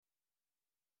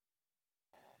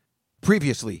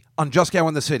Previously on Just Cow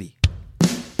in the City.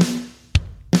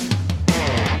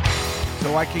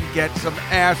 So I can get some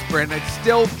aspirin. It's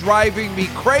still driving me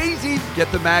crazy.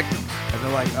 Get the Magnums. And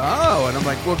they're like, oh. And I'm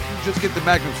like, well, just get the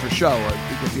Magnums for show. Or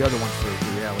you get the other ones for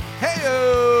reality.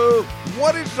 Hey-o!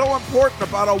 What is so important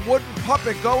about a wooden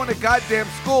puppet going to goddamn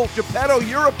school? Geppetto,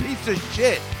 you're a piece of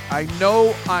shit. I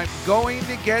know I'm going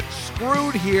to get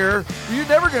screwed here. You're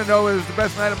never going to know it was the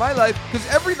best night of my life, because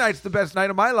every night's the best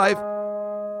night of my life.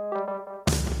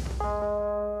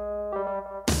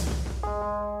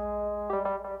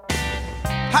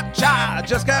 Hot-cha,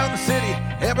 just got in the city.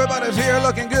 Everybody's here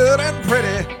looking good and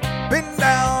pretty. Been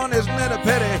down, isn't it a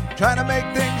pity? Trying to make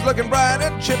things looking bright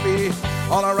and chippy.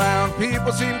 All around,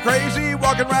 people seem crazy.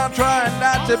 Walking around trying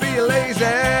not to be lazy.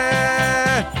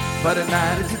 But at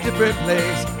night it's a different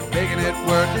place. Making it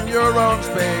work in your own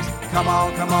space. Come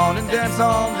on and dance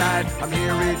all night. I'm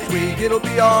here each week, it'll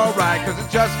be alright. Cause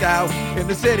it's just Cow in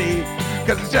the city.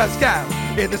 Cause it's just Cow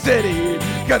in the city.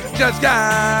 Cause it's just Cow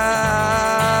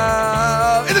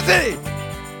in the city.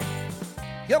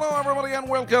 Hello everybody and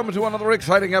welcome to another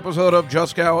exciting episode of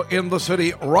Just Cow in the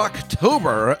City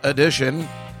Rocktober edition.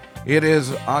 It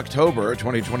is October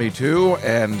 2022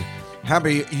 and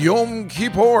happy Yom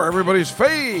Kippur, everybody's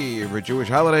favorite Jewish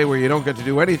holiday where you don't get to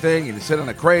do anything. You sit on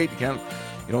a crate, you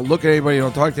don't look at anybody, you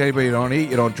don't talk to anybody, you don't eat,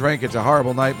 you don't drink. It's a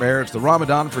horrible nightmare. It's the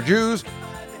Ramadan for Jews,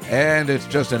 and it's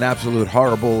just an absolute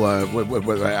horrible, I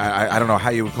don't know how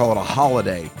you would call it, a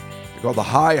holiday. They're called the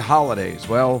high holidays.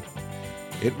 Well,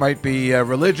 it might be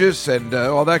religious and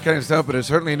all that kind of stuff, but it's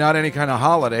certainly not any kind of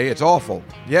holiday. It's awful.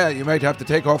 Yeah, you might have to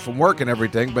take off from work and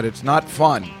everything, but it's not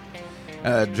fun.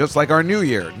 Just like our New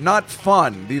Year. Not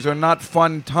fun. These are not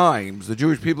fun times. The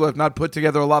Jewish people have not put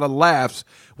together a lot of laughs,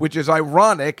 which is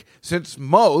ironic since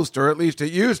most, or at least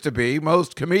it used to be,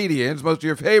 most comedians, most of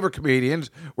your favorite comedians,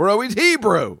 were always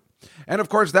Hebrew. And of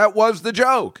course, that was the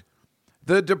joke.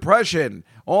 The depression,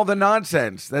 all the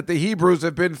nonsense that the Hebrews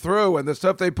have been through and the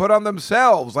stuff they put on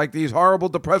themselves, like these horrible,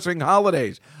 depressing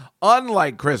holidays.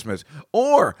 Unlike Christmas,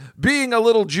 or being a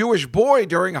little Jewish boy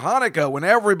during Hanukkah when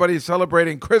everybody's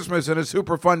celebrating Christmas in a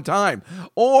super fun time,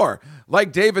 or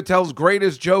like Dave Attell's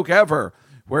greatest joke ever,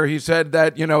 where he said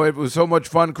that, it was so much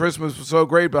fun, Christmas was so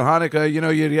great, but Hanukkah,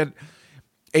 you'd get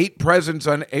 8 presents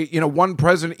on 8, one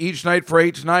present each night for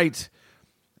 8 nights,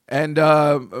 and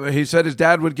he said his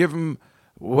dad would give him,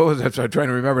 what was that? I'm trying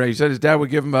to remember. He said his dad would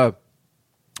give him a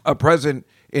present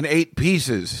in 8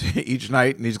 pieces each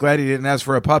night, and he's glad he didn't ask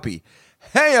for a puppy.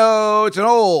 Hey-o, it's an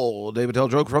old Dave Attell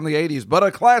joke from the 80s, but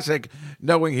a classic,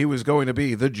 knowing he was going to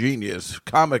be the genius,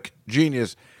 comic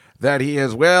genius that he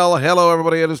is. Well, hello,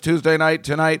 everybody. It is Tuesday night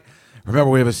tonight. Remember,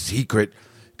 we have a secret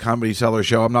Comedy Cellar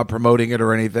show. I'm not promoting it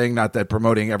or anything. Not that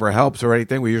promoting ever helps or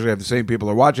anything. We usually have the same people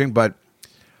are watching, but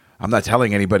I'm not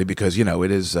telling anybody because,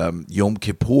 it is Yom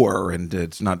Kippur, and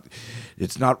it's not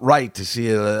right to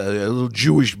see a little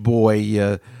Jewish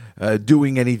boy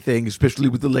doing anything, especially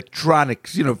with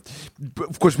electronics.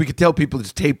 Of course, we could tell people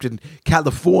it's taped in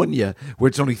California, where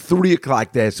it's only 3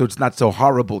 o'clock there, so it's not so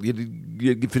horrible.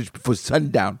 You finish before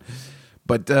sundown.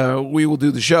 But we will do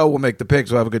the show. We'll make the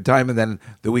picks. We'll have a good time. And then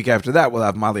the week after that, we'll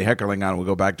have Molly Heckerling on. We'll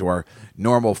go back to our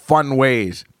normal fun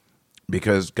ways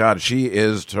because, God, she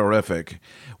is terrific.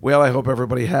 Well, I hope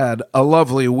everybody had a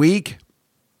lovely week.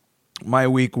 My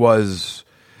week was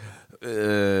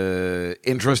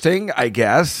interesting, I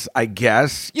guess.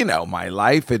 My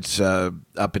life, it's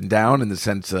up and down in the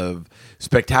sense of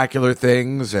spectacular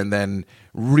things and then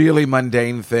really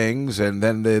mundane things and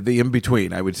then the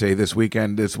in-between. I would say this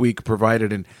week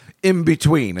provided an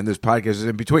in-between, and this podcast is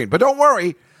in-between. But don't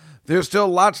worry. There's still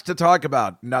lots to talk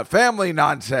about. Not family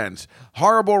nonsense,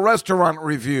 horrible restaurant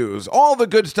reviews, all the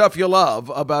good stuff you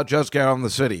love about Just Cow in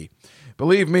the City.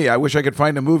 Believe me, I wish I could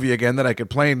find a movie again that I could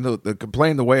complain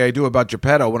the way I do about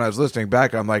Geppetto. When I was listening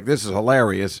back, I'm like, this is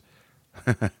hilarious.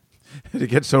 To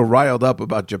get so riled up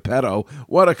about Geppetto,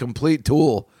 what a complete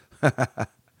tool.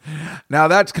 Now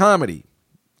that's comedy.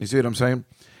 You see what I'm saying?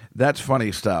 That's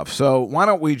funny stuff. So why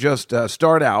don't we just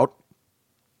start out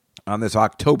on this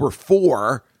October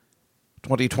 4,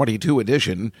 2022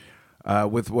 edition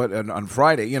with what on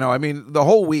Friday. The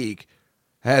whole week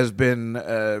has been,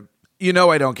 I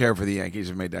don't care for the Yankees.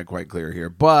 I've made that quite clear here.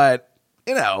 But,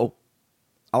 I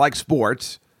like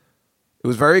sports. It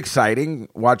was very exciting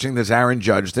watching this Aaron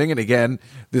Judge thing. And again,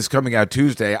 this coming out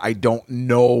Tuesday, I don't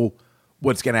know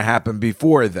what's going to happen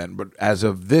before then. But as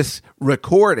of this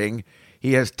recording,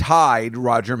 he has tied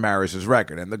Roger Maris's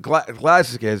record. And the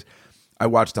classic is, I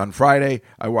watched on Friday,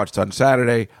 I watched on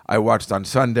Saturday, I watched on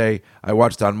Sunday, I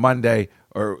watched on Monday,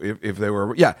 or if they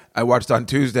were, I watched on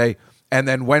Tuesday, And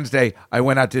then Wednesday, I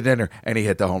went out to dinner and he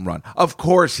hit the home run. Of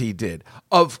course he did.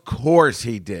 Of course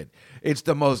he did. It's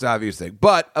the most obvious thing.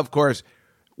 But, of course,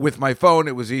 with my phone,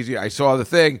 it was easy. I saw the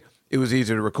thing. It was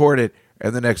easy to record it.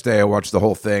 And the next day, I watched the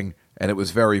whole thing. And it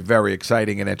was very, very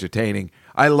exciting and entertaining.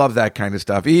 I love that kind of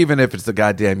stuff, even if it's the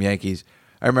goddamn Yankees.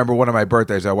 I remember one of my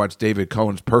birthdays, I watched David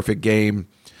Cohn's Perfect Game.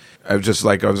 I was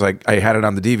like, I had it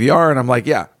on the DVR, and I'm like,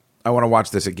 yeah, I want to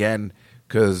watch this again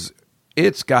because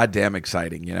it's goddamn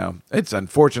exciting, you know. It's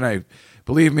unfortunate.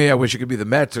 Believe me, I wish it could be the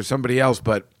Mets or somebody else,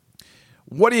 but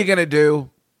what are you going to do?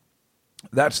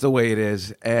 That's the way it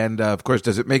is. And, of course,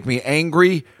 does it make me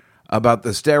angry about the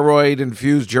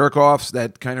steroid-infused jerk-offs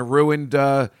that kind of ruined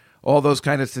all those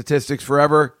kind of statistics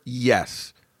forever?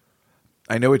 Yes.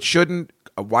 I know it shouldn't.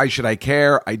 Why should I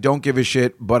care? I don't give a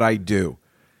shit, but I do.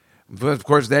 But, of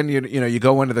course, then, you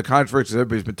go into the controversy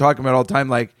everybody's been talking about all the time,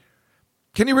 like,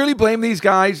 can you really blame these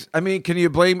guys? I mean, can you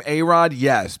blame A-Rod?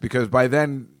 Yes, because by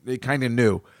then they kind of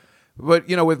knew. But,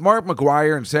 with Mark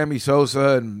McGwire and Sammy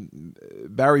Sosa and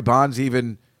Barry Bonds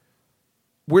even,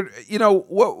 there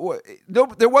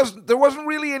wasn't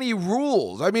really any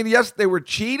rules. I mean, yes, they were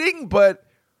cheating, but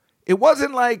it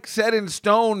wasn't like set in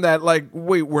stone that, like,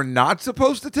 wait, we're not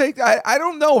supposed to take. I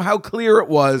don't know how clear it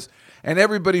was, and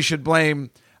everybody should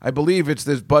blame. I believe it's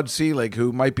this Bud Selig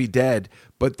who might be dead,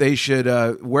 but they should,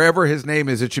 wherever his name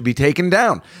is, it should be taken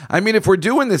down. I mean, if we're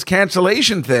doing this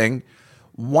cancellation thing,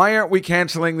 why aren't we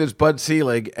canceling this Bud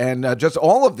Selig and just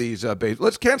all of these?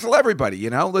 Let's cancel everybody,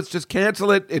 Let's just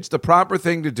cancel it. It's the proper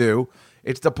thing to do.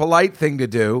 It's the polite thing to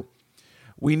do.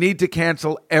 We need to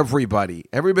cancel everybody.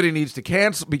 Everybody needs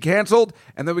to be canceled,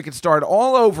 and then we can start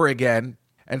all over again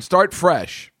and start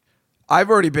fresh.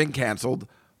 I've already been canceled,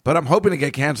 but I'm hoping to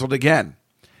get canceled again.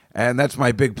 And that's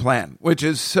my big plan, which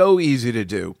is so easy to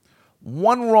do.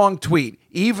 One wrong tweet,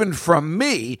 even from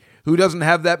me, who doesn't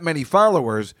have that many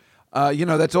followers,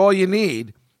 that's all you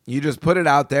need. You just put it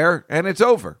out there, and it's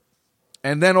over.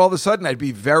 And then all of a sudden, I'd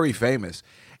be very famous.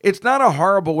 It's not a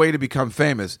horrible way to become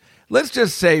famous. Let's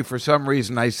just say, for some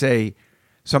reason, I say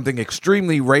something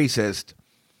extremely racist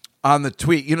on the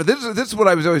tweet. This is what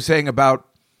I was always saying about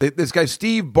this guy,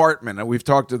 Steve Bartman, and we've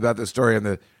talked about this story on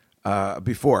the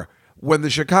before. When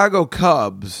the Chicago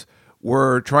Cubs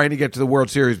were trying to get to the World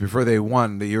Series before they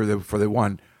won, the year before they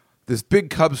won, this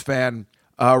big Cubs fan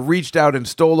reached out and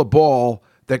stole a ball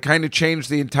that kind of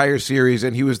changed the entire series,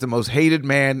 and he was the most hated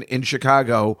man in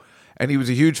Chicago, and he was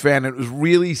a huge fan, and it was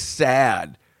really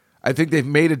sad. I think they've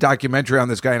made a documentary on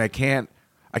this guy, and I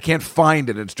can't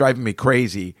find it. It's driving me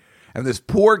crazy. And this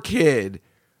poor kid,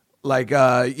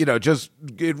 just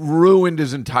it ruined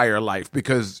his entire life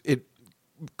because it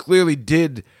clearly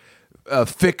did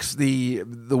fix the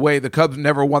way the Cubs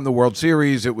never won the World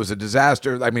Series. It was a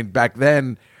disaster. I mean, back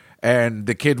then, and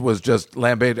the kid was just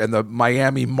lambasted, and the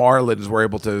Miami Marlins were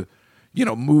able to,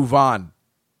 move on.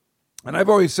 And I've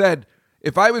always said,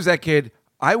 if I was that kid,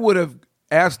 I would have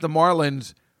asked the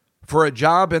Marlins for a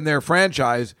job in their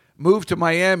franchise, moved to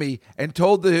Miami, and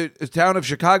told the town of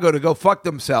Chicago to go fuck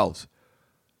themselves.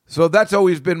 So that's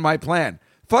always been my plan.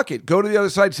 Fuck it. Go to the other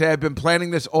side. Say, I've been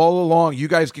planning this all along. You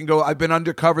guys can go. I've been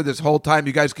undercover this whole time.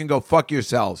 You guys can go fuck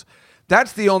yourselves.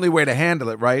 That's the only way to handle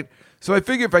it, right? So I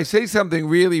figure if I say something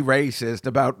really racist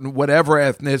about whatever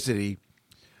ethnicity,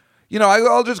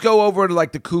 I'll just go over to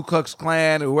like the Ku Klux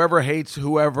Klan or whoever hates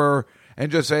whoever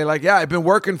and just say like, yeah, I've been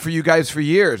working for you guys for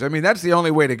years. I mean, that's the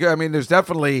only way to go. I mean, there's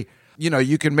definitely,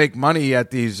 you can make money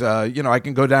at these, I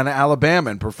can go down to Alabama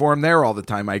and perform there all the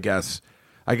time, I guess.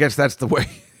 I guess that's the way.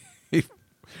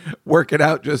 Work it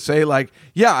out. Just say like,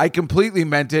 yeah, I completely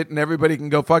meant it and everybody can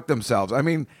go fuck themselves. I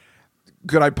mean,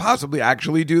 could I possibly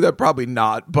actually do that? Probably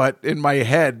not. But in my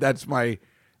head, that's my,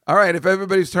 all right, if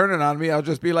everybody's turning on me, I'll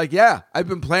just be like, yeah, I've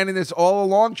been planning this all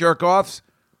along, jerk-offs.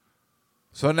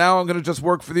 So now I'm going to just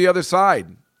work for the other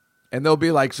side. And they'll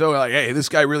be like, hey, this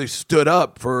guy really stood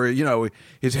up for,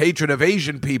 his hatred of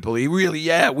Asian people. He really,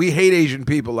 we hate Asian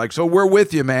people. Like, so we're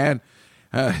with you, man.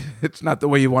 It's not the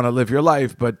way you want to live your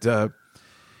life, but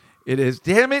it is.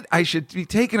 Damn it, I should be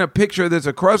taking a picture of this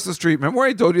across the street. Remember where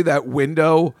I told you that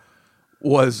window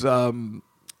was,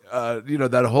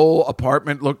 that whole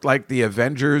apartment looked like the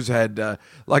Avengers had,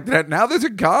 like that. Now there's a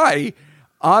guy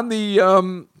on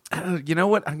the, you know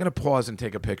what? I'm going to pause and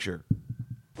take a picture.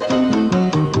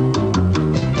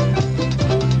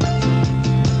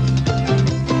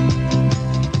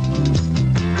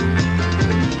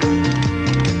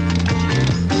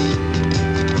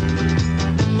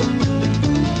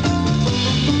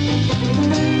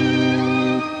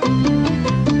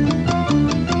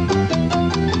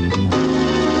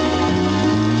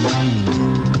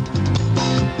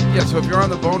 So if you're on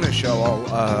the bonus show,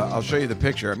 I'll show you the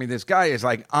picture. I mean, this guy is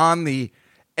like on the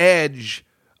edge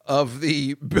of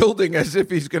the building as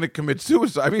if he's going to commit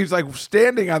suicide. I mean, he's like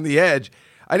standing on the edge.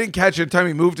 I didn't catch it time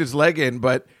he moved his leg in,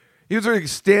 but he was like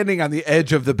standing on the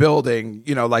edge of the building,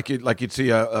 you know, like you'd see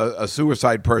a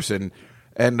suicide person.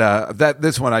 And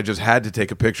this one I just had to take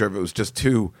a picture of. It was just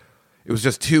too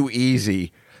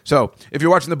easy. So if you're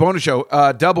watching the bonus show,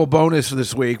 double bonus for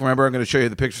this week. Remember, I'm going to show you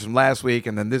the pictures from last week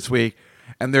and then this week,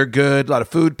 and they're good. A lot of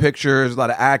food pictures, a lot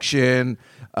of action.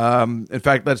 In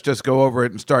fact, let's just go over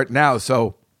it and start now.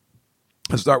 So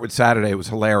let's start with Saturday. It was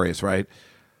hilarious, right?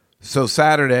 So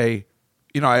Saturday,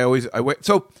 you know, I wait.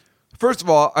 So first of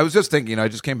all, I was just thinking, I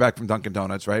just came back from Dunkin'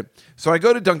 Donuts, right? So I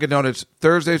go to Dunkin' Donuts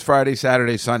Thursdays, Friday,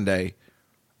 Saturday, Sunday.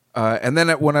 And then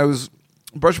when I was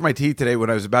brushing my teeth today, when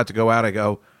I was about to go out, I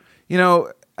go, you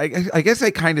know, I guess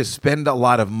I kind of spend a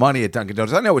lot of money at Dunkin'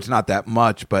 Donuts. I know it's not that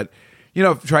much, but, you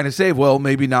know, trying to save, well,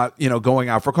 maybe not, you know, going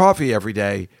out for coffee every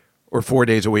day or 4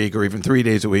 days a week or even 3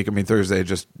 days a week. I mean, Thursday, I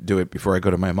just do it before I go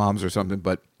to my mom's or something.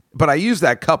 But I use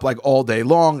that cup like all day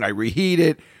long. I reheat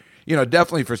it, you know,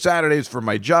 definitely for Saturdays for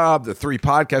my job, the 3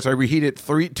 podcasts. I reheat it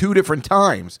 2 different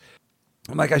times.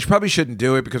 I'm like, probably shouldn't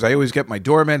do it because I always get my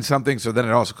doorman something. So then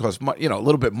it also costs, you know, a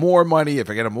little bit more money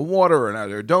if I get him a water or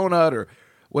another donut or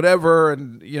whatever.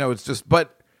 And, you know, it's just,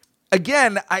 but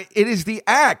again, it is the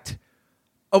act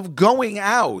of going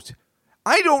out.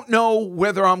 I don't know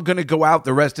whether I'm going to go out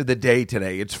the rest of the day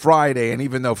today. It's Friday. And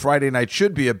even though Friday night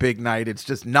should be a big night, it's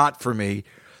just not for me.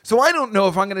 So I don't know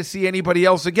if I'm going to see anybody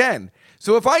else again.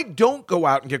 So if I don't go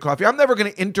out and get coffee, I'm never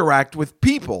going to interact with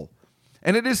people.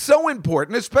 And it is so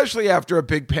important, especially after a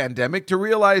big pandemic, to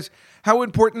realize how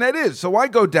important that is. So I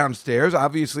go downstairs.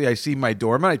 Obviously, I see my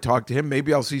doorman. I talk to him.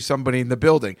 Maybe I'll see somebody in the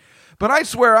building. But I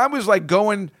swear, I was like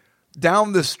going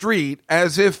down the street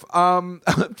as if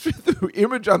the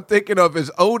image I'm thinking of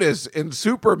is Otis in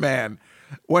Superman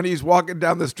when he's walking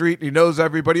down the street and he knows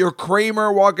everybody. Or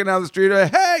Kramer walking down the street.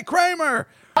 Hey, Kramer!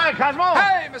 Hi, Cosmo.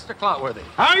 Hey, Mr. Clotworthy.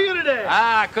 How are you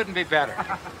today? Couldn't be better.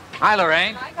 Hi,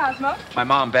 Lorraine. Hi, Cosmo. My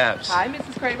mom, Babs. Hi,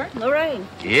 Mrs. Kramer. Lorraine.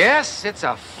 Yes, it's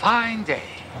a fine day.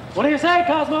 What do you say,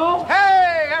 Cosmo?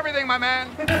 Hey, everything, my man.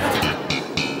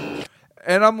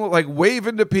 And I'm like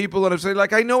waving to people and I'm saying,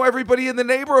 like, I know everybody in the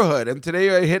neighborhood. And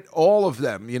today I hit all of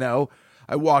them, you know.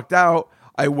 I walked out.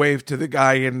 I waved to the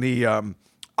guy in the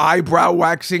eyebrow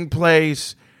waxing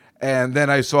place. And then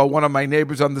I saw one of my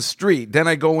neighbors on the street. Then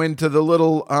I go into the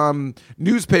little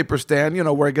newspaper stand, you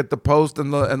know, where I get the Post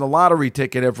and the lottery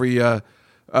ticket every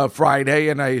Friday.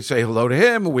 And I say hello to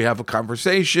him. We have a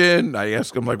conversation. I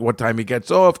ask him, like, what time he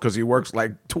gets off because he works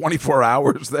like 24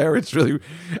 hours there. It's really,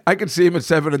 I can see him at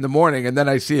 7 in the morning. And then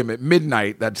I see him at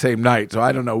midnight that same night. So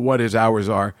I don't know what his hours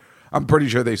are. I'm pretty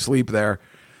sure they sleep there,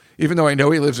 even though I know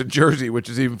he lives in Jersey, which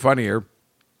is even funnier.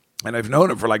 And I've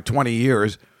known him for like 20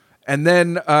 years. And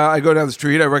then I go down the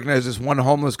street. I recognize this one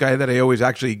homeless guy that I always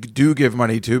actually do give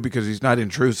money to because he's not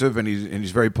intrusive and he's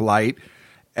very polite.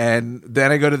 And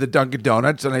then I go to the Dunkin'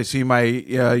 Donuts and I see my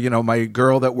my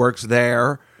girl that works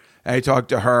there. And I talk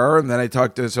to her, and then I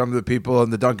talk to some of the people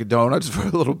in the Dunkin' Donuts for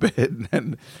a little bit. And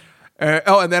then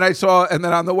and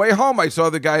then on the way home I saw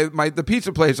the guy the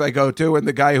pizza place I go to, and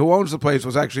the guy who owns the place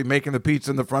was actually making the pizza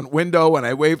in the front window, and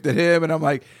I waved at him, and I'm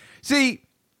like, see.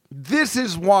 This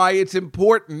is why it's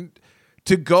important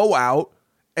to go out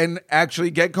and actually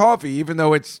get coffee, even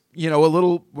though it's, you know, a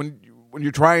little, when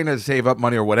you're trying to save up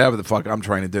money or whatever the fuck I'm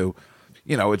trying to do,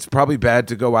 you know, it's probably bad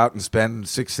to go out and spend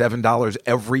 $6, $7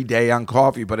 every day on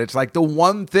coffee. But it's like the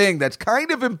one thing that's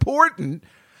kind of important,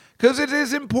 because it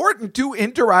is important to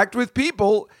interact with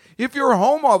people if you're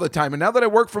home all the time. And now that I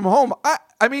work from home,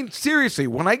 I mean, seriously,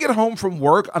 when I get home from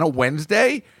work on a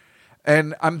Wednesday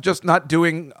and I'm just not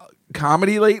doing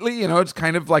comedy lately, you know, it's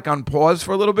kind of like on pause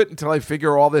for a little bit until I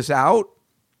figure all this out.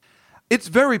 It's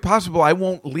very possible I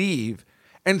won't leave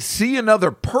and see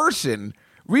another person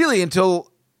really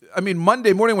until, I mean,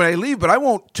 Monday morning when I leave, but I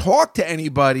won't talk to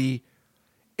anybody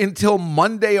until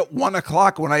Monday at 1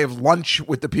 o'clock when I have lunch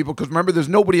with the people. Because remember, there's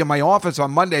nobody in my office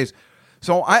on Mondays.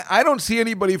 So I don't see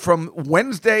anybody from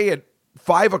Wednesday at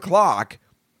 5 o'clock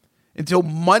until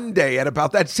Monday at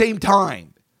about that same time.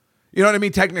 You know what I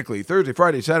mean? Technically, Thursday,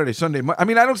 Friday, Saturday, Sunday. I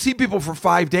mean, I don't see people for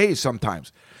 5 days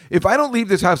sometimes. If I don't leave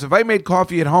this house, if I made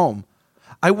coffee at home,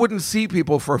 I wouldn't see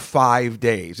people for 5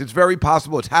 days. It's very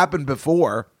possible. It's happened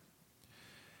before.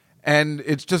 And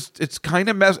it's kind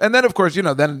of mess. And then, of course, you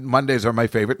know, then Mondays are my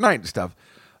favorite night and stuff.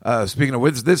 Speaking of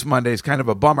which, this Monday is kind of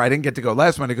a bummer. I didn't get to go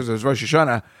last Monday because it was Rosh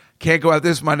Hashanah. Can't go out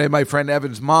this Monday. My friend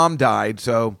Evan's mom died.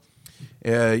 So He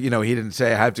didn't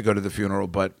say I have to go to the funeral,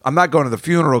 but I'm not going to the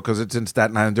funeral because it's in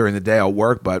Staten Island during the day. I'll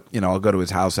work, but, I'll go to his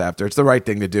house after. It's the right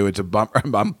thing to do. It's a bummer.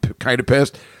 I'm kind of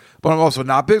pissed, but I'm also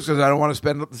not pissed because I don't want to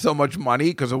spend so much money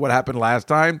because of what happened last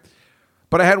time.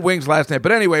 But I had wings last night.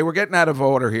 But anyway, we're getting out of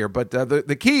order here. But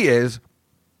the key is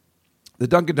the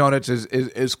Dunkin' Donuts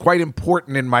is quite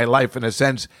important in my life in a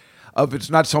sense of it's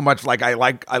not so much like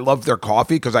I love their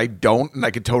coffee because I don't, and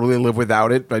I could totally live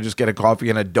without it. I just get a coffee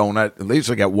and a donut. At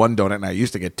least I get one donut, and I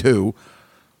used to get two.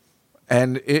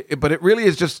 But it really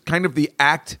is just kind of the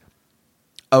act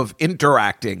of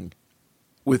interacting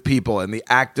with people and the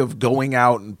act of going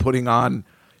out and putting on,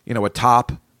 a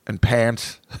top and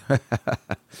pants.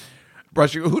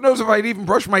 Brushing. Who knows if I'd even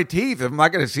brush my teeth if I'm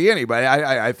not going to see anybody?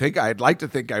 I think I'd like to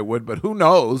think I would, but who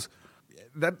knows?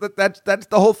 That's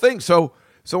the whole thing. So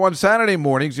on Saturday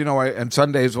mornings, and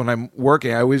Sundays when I'm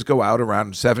working, I always go out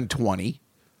around 7:20.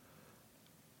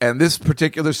 And this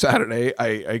particular Saturday,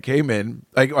 I came in,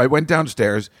 I went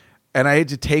downstairs, and I had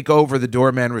to take over the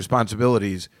doorman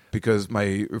responsibilities because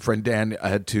my friend Dan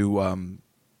had to,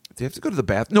 did he have to go to the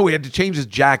bathroom? No, he had to change his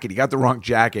jacket. He got the wrong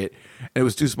jacket, and it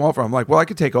was too small for him. I'm like, well, I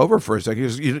could take over for a second.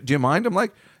 He goes, do you mind? I'm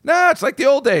like, nah, it's like the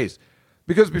old days.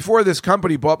 Because before this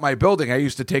company bought my building, I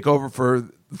used to take over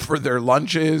for their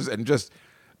lunches and just...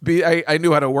 I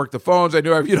knew how to work the phones. I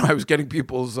knew, I was getting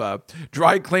people's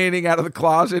dry cleaning out of the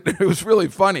closet. It was really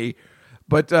funny.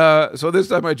 But so this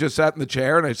time I just sat in the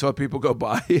chair and I saw people go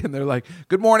by and they're like,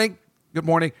 good morning, good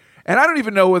morning. And I don't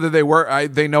even know whether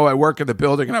they know I work in the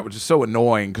building, and that was just so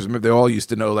annoying because they all used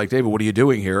to know, like, David, what are you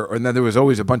doing here? And then there was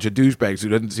always a bunch of douchebags who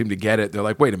didn't seem to get it. They're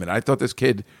like, wait a minute, I thought this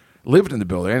kid lived in the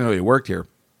building. I didn't know he worked here.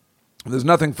 There's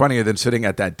nothing funnier than sitting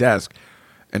at that desk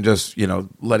and just,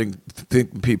 letting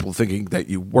people thinking that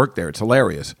you work there. It's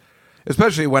hilarious,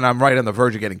 especially when I'm right on the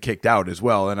verge of getting kicked out as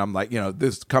well. And I'm like,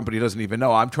 this company doesn't even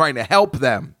know. I'm trying to help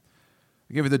them.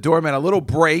 I'm giving the doorman a little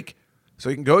break so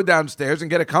he can go downstairs and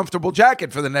get a comfortable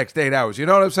jacket for the next 8 hours. You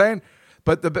know what I'm saying?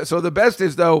 But the best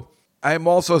is, though, I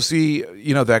also see,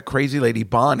 that crazy lady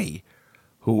Bonnie,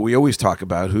 who we always talk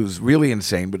about, who's really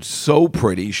insane, but so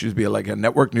pretty. She should be like a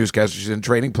network newscaster. She's in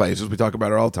Trading Places. We talk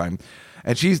about her all the time.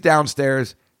 And she's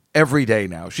downstairs every day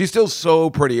now. She's still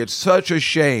so pretty. It's such a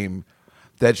shame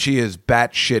that she is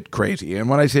batshit crazy. And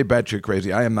when I say batshit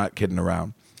crazy, I am not kidding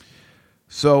around.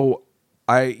 So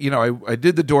I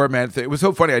did the doorman thing. It was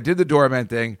so funny. I did the doorman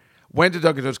thing, went to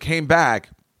Dunkin' Donuts, came back,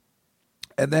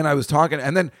 and then I was talking.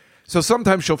 And then, so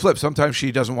sometimes she'll flip. Sometimes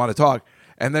she doesn't want to talk.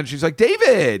 And then she's like,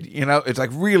 David, it's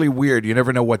like really weird. You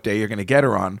never know what day you're going to get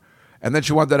her on. And then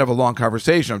she wanted to have a long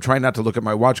conversation. I'm trying not to look at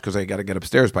my watch because I got to get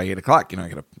upstairs by 8 o'clock. I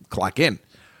got to clock in.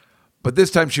 But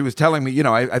this time she was telling me,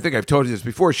 I think I've told you this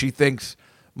before, she thinks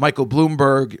Michael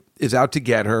Bloomberg is out to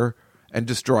get her and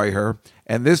destroy her.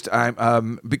 And this time,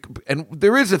 and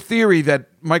there is a theory that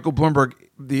Michael Bloomberg,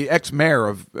 the ex-mayor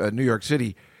of New York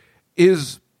City,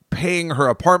 is paying her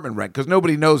apartment rent because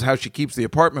nobody knows how she keeps the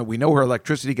apartment. We know her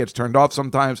electricity gets turned off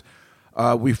sometimes.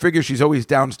 We figure she's always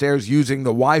downstairs using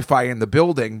the Wi-Fi in the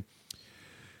building.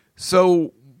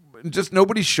 So just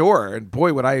nobody's sure. And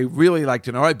boy, would I really like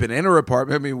to know. I've been in her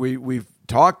apartment. I mean, we've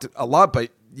talked a lot, but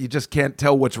you just can't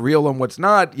tell what's real and what's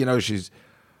not.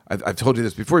 I've told you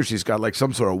this before. She's got like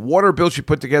some sort of water bill she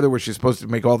put together where she's supposed to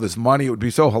make all this money. It would be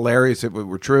so hilarious if it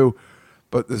were true,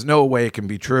 but there's no way it can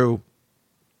be true.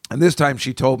 And this time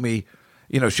she told me,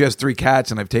 she has 3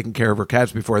 cats and I've taken care of her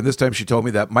cats before. And this time she told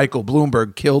me that Michael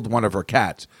Bloomberg killed one of her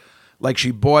cats. Like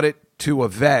she bought it to a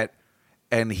vet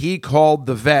and he called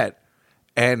the vet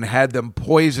and had them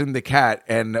poison the cat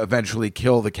and eventually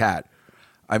kill the cat.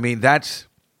 I mean, that's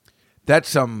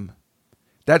some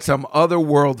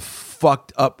otherworld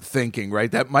fucked up thinking,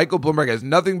 right? That Michael Bloomberg has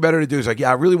nothing better to do. He's like, yeah,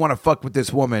 I really want to fuck with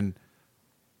this woman.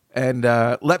 And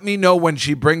let me know when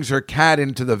she brings her cat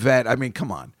into the vet. I mean,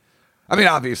 come on. I mean,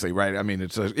 obviously, right? I mean,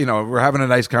 it's we're having a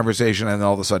nice conversation and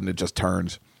all of a sudden it just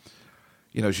turns.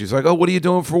 She's like, oh, what are you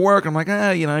doing for work? I'm like,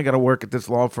 I got to work at this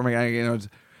law firm.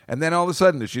 And then all of a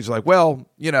sudden she's like, well,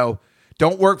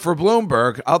 don't work for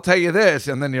Bloomberg. I'll tell you this.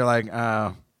 And then you're like,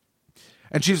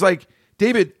 and she's like,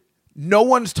 David, no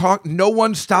one's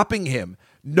stopping him.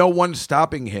 No one's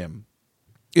stopping him.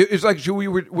 It's like we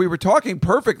were talking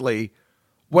perfectly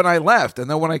when I left. And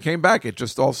then when I came back, it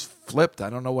just all flipped. I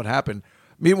don't know what happened.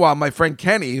 Meanwhile, my friend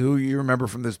Kenny, who you remember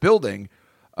from this building,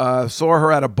 saw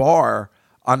her at a bar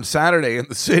on Saturday in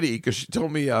the city because she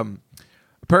told me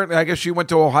apparently, I guess she went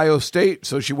to Ohio State.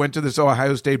 So she went to this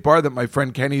Ohio State bar that my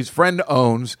friend Kenny's friend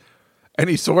owns.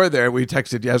 And he saw her there. We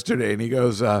texted yesterday and he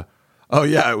goes, oh,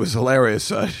 yeah, it was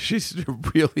hilarious. She's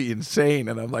really insane.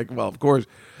 And I'm like, well, of course.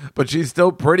 But she's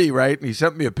still pretty, right? And he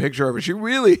sent me a picture of her. She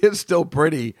really is still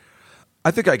pretty.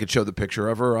 I think I could show the picture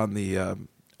of her on the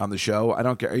show. I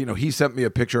don't care. He sent me a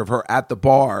picture of her at the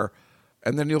bar,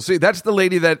 and then you'll see that's the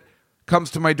lady that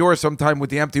comes to my door sometime with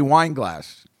the empty wine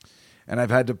glass. And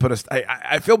I've had to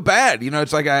I feel bad.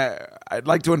 It's like I'd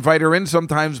like to invite her in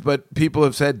sometimes, but people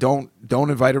have said don't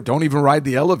invite her. Don't even ride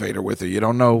the elevator with her. You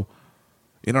don't know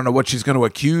what she's going to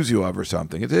accuse you of or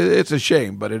something. It's a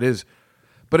shame, but it is.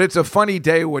 But it's a funny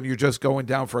day when you're just going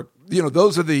down for,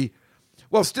 those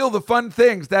are still the fun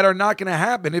things that are not going to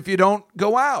happen if you don't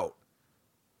go out.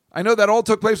 I know that all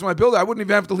took place in my building. I wouldn't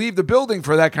even have to leave the building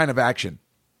for that kind of action.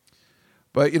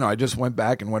 But, I just went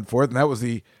back and went forth, and that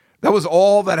was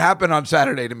all that happened on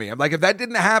Saturday to me. I'm like, if that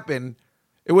didn't happen,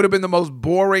 it would have been the most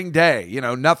boring day.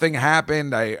 Nothing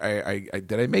happened.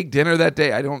 Did I make dinner that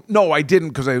day? No, I didn't,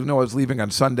 because I know I was leaving on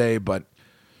Sunday, but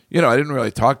I didn't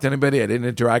really talk to anybody. I didn't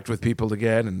interact with people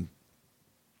again, and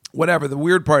whatever. The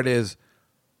weird part is,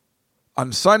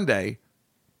 on Sunday,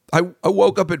 I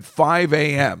woke up at 5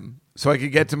 a.m. so I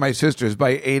could get to my sister's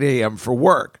by 8 a.m. for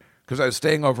work, because I was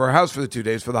staying over her house for the 2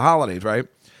 days for the holidays, right?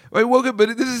 I woke up,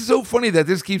 but this is so funny that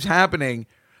this keeps happening,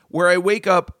 where I wake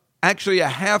up actually a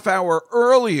half hour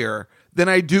earlier than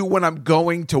I do when I'm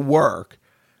going to work.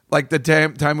 Like the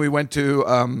time we went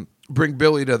to bring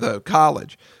Billy to the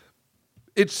college.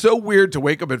 It's so weird to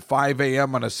wake up at 5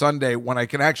 a.m. on a Sunday when I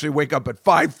can actually wake up at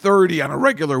 5:30 on a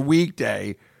regular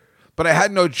weekday. But I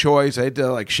had no choice. I had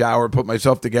to shower, put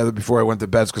myself together before I went to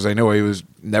bed, because I knew I was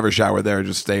never shower there,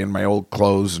 just stay in my old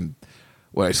clothes. And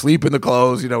when I sleep in the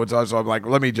clothes, it's also, I'm like,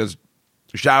 let me just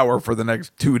shower for the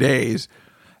next 2 days.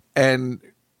 And,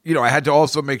 I had to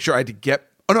also make sure I had to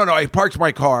I parked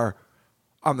my car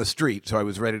on the street, so I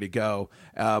was ready to go.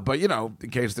 But, in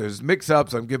case there's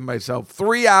mix-ups, I'm giving myself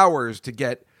 3 hours to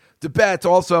get to bed. It's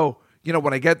also,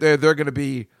 when I get there, they're going to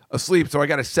be asleep, so I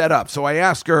got to set up. So I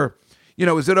ask her,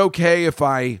 is it okay if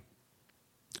I,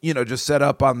 just set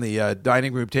up on the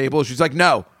dining room table? She's like,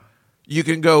 no, you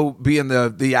can go be in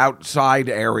the outside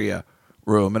area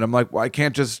room. And I'm like, well, I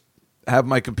can't just have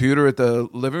my computer at the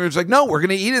living room. She's like, no, we're going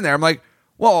to eat in there. I'm like,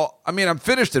 well, I'm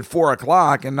finished at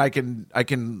 4:00 and I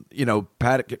can,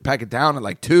 pack it down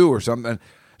at 2 or something.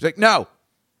 She's like, no,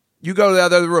 you go to the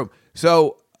other room.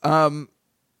 So,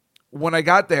 when I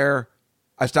got there,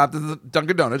 I stopped at the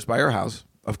Dunkin' Donuts by her house,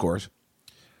 of course.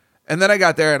 And then I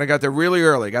got there really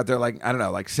early. I got there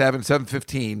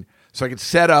 7:15, so I could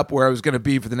set up where I was going to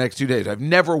be for the next 2 days. I've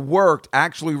never worked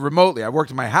actually remotely. I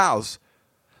worked in my house,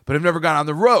 but I've never gone on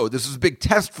the road. This was a big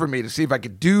test for me to see if I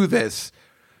could do this.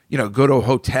 Go to a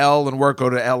hotel and work, go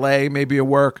to LA maybe and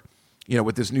work,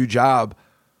 with this new job,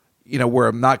 where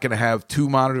I'm not going to have 2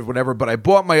 monitors, whatever. But I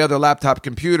bought my other laptop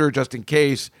computer just in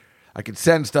case I could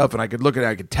send stuff and I could look at it.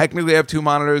 I could technically have 2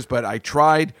 monitors, but I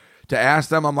tried to ask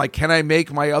them. I'm like, can I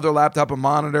make my other laptop a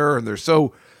monitor? And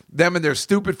them and their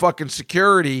stupid fucking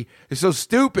security is so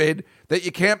stupid that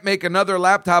you can't make another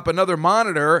laptop another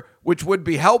monitor, which would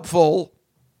be helpful,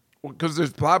 because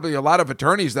there's probably a lot of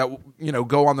attorneys that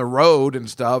go on the road and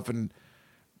stuff, and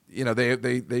they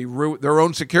their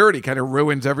own security kind of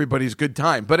ruins everybody's good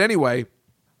time. But anyway,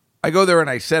 I go there and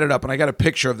I set it up, and I got a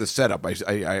picture of the setup.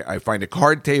 I find a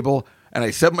card table and I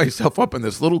set myself up in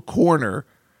this little corner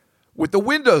with the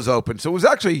windows open. So it was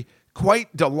actually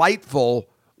quite delightful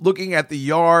looking at the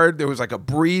yard. There was a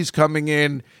breeze coming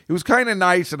in. It was kind of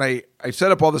nice, and I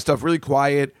set up all the stuff really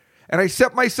quiet. And I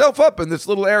set myself up in this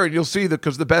little area. And you'll see that,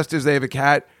 because the best is they have a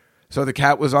cat. So the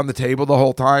cat was on the table the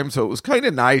whole time. So it was kind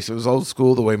of nice. It was old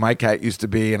school the way my cat used to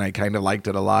be. And I kind of liked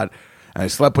it a lot. And I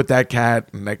slept with that cat.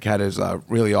 And that cat is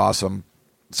really awesome.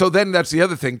 So then that's the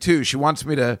other thing too. She wants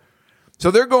me to.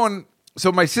 So they're going.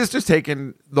 So my sister's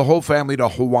taking the whole family to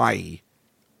Hawaii.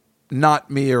 Not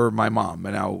me or my mom.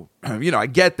 And now, I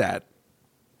get that.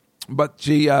 But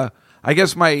she, I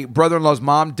guess my brother-in-law's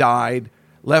mom died.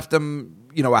 Left them,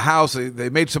 a house. They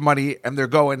made some money, and they're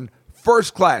going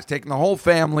first class, taking the whole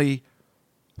family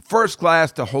first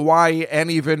class to Hawaii,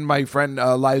 and even my friend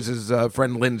Liza's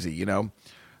friend Lindsay,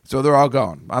 So they're all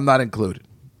going. I'm not included.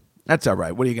 That's all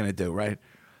right. What are you going to do, right?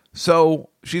 So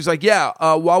she's like, yeah,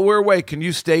 while we're away, can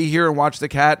you stay here and watch the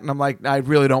cat? And I'm like, I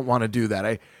really don't want to do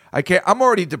that. I can't. I'm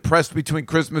already depressed between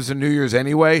Christmas and New Year's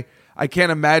anyway. I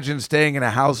can't imagine staying in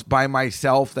a house by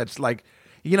myself that's at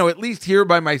least here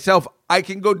by myself. I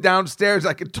can go downstairs.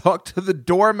 I can talk to the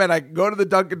doorman. I can go to the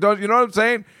Dunkin' Donuts. You know what I'm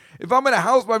saying? If I'm in a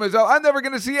house by myself, I'm never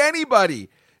going to see anybody.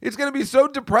 It's going to be so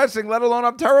depressing, let alone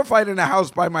I'm terrified in a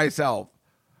house by myself.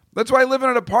 That's why I live in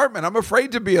an apartment. I'm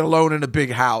afraid to be alone in a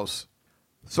big house.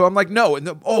 So I'm like, no. And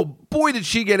oh, boy, did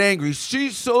she get angry.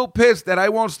 She's so pissed that I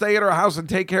won't stay at her house and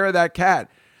take care of that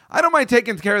cat. I don't mind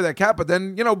taking care of that cat, but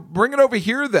then, bring it over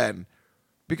here then.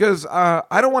 because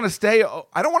I don't want to stay.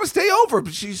 I don't want to stay over.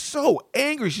 But she's so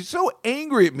angry. She's so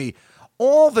angry at me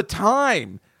all the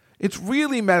time. It's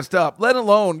really messed up. Let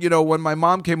alone, when my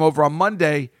mom came over on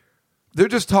Monday, they're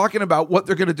just talking about what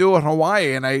they're going to do in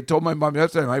Hawaii. And I told my mom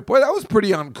yesterday, I'm like, boy, that was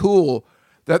pretty uncool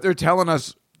that they're telling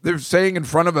us, they're saying in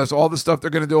front of us all the stuff they're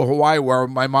going to do in Hawaii where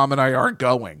my mom and I aren't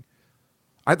going.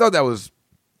 I thought that was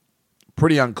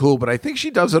pretty uncool, but I think she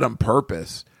does it on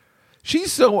purpose.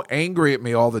 She's so angry at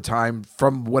me all the time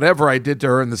from whatever I did to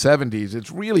her in the 70s.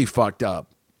 It's really fucked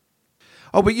up.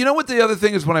 Oh, but you know what the other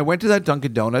thing is? When I went to that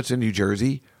Dunkin' Donuts in New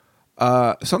Jersey,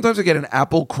 sometimes I get an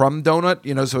apple crumb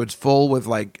donut, so it's full with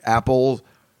like apples,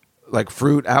 like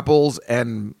fruit, apples,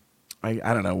 and I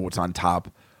don't know what's on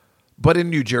top. But in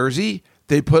New Jersey,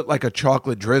 they put like a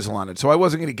chocolate drizzle on it. So I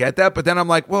wasn't going to get that. But then I'm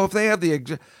like, well, if they have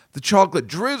the chocolate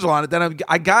drizzle on it, then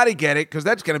I got to get it because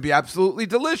that's going to be absolutely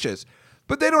delicious.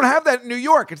 But they don't have that in New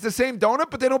York. It's the same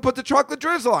donut, but they don't put the chocolate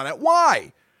drizzle on it.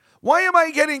 Why? Why am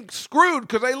I getting screwed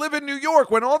because I live in New York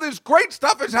when all this great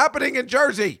stuff is happening in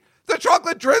Jersey? The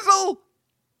chocolate drizzle?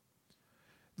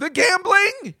 The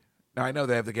gambling? Now, I know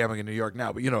they have the gambling in New York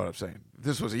now, but you know what I'm saying. If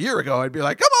this was a year ago, I'd be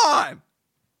like, come on.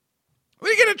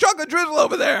 We get a chocolate drizzle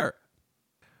over there.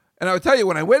 And I would tell you,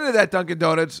 when I went into that Dunkin'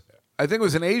 Donuts, I think it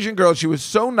was an Asian girl. She was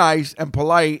so nice and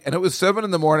polite, and it was 7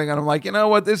 a.m, and I'm like, you know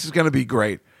what? This is going to be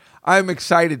great. I'm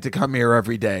excited to come here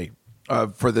every day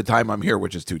for the time I'm here,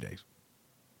 which is 2 days.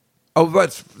 Oh,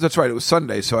 that's right. It was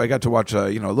Sunday, so I got to watch a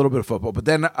little bit of football. But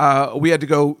then we had to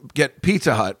go get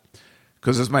Pizza Hut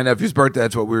because it's my nephew's birthday.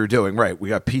 That's what we were doing. Right, we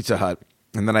got Pizza Hut,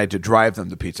 and then I had to drive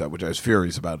them to Pizza Hut, which I was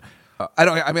furious about. I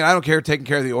don't care taking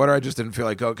care of the order. I just didn't feel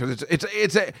like go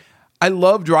because I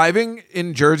love driving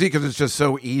in Jersey because it's just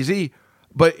so easy,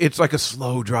 but it's like a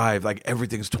slow drive. Like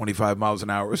everything's 25 miles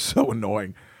an hour. It's so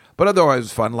annoying. But otherwise, it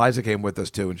was fun. Liza came with us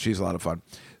too, and she's a lot of fun.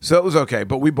 So it was okay.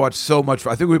 But we bought so much.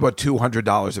 I think we bought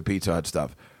 $200 of Pizza Hut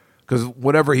stuff because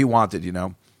whatever he wanted,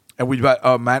 And we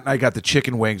bought, Matt and I got the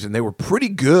chicken wings, and they were pretty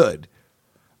good.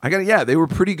 They were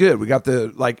pretty good. We got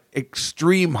the like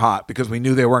extreme hot because we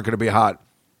knew they weren't going to be hot,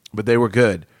 but they were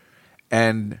good.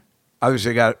 And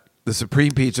obviously, I got the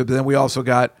Supreme Pizza, but then we also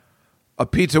got a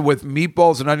pizza with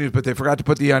meatballs and onions, but they forgot to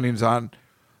put the onions on.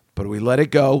 But we let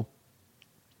it go.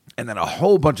 And then a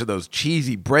whole bunch of those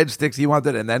cheesy breadsticks he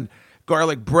wanted, and then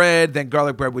garlic bread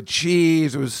with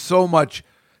cheese. It was so much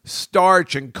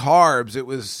starch and carbs. It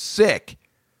was sick.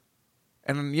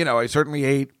 And, I certainly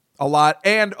ate a lot.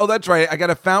 And, oh, that's right, I got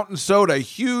a fountain soda, a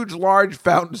huge, large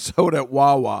fountain soda at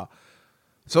Wawa.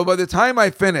 So by the time I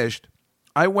finished,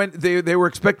 I went, they were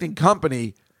expecting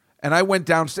company, and I went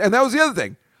downstairs. And that was the other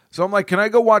thing. So I'm like, can I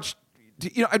go watch?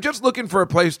 I'm just looking for a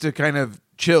place to kind of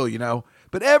chill,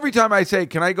 But every time I say,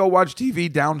 can I go watch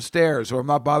TV downstairs so I'm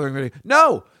not bothering anybody?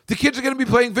 No, the kids are going to be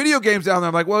playing video games down there.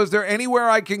 I'm like, well, is there anywhere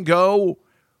I can go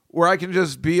where I can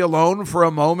just be alone for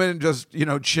a moment and just,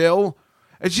 chill?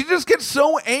 And she just gets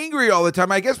so angry all the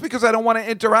time. I guess because I don't want to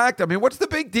interact. I mean, what's the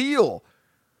big deal?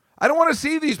 I don't want to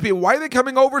see these people. Why are they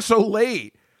coming over so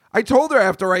late? I told her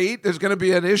after I eat, there's going to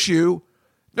be an issue.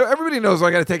 No, everybody knows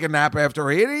I got to take a nap after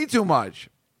I eat. I eat too much.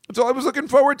 That's all I was looking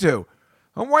forward to.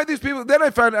 And why these people? Then I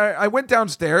found I went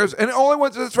downstairs, and all I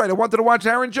wanted, that's right, I wanted to watch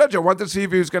Aaron Judge. I wanted to see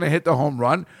if he was going to hit the home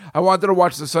run. I wanted to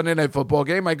watch the Sunday Night Football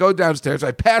game. I go downstairs.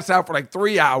 I pass out for like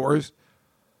 3 hours.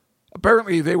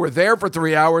 Apparently, they were there for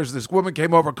 3 hours. This woman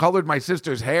came over, colored my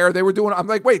sister's hair. They were doing, I'm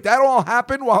like, wait, that all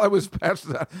happened while I was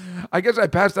passed out? I guess I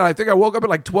passed out. I think I woke up at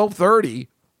like 12:30.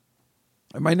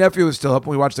 And my nephew was still up,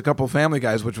 and we watched a couple of Family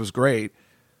Guys, which was great.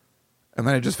 And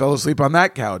then I just fell asleep on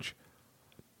that couch.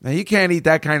 Now, you can't eat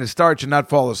that kind of starch and not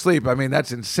fall asleep. I mean,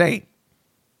 that's insane.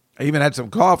 I even had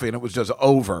some coffee, and it was just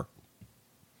over.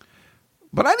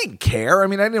 But I didn't care. I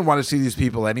mean, I didn't want to see these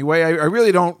people anyway. I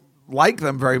really don't like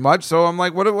them very much. So I'm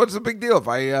like, what's the big deal? If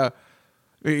I,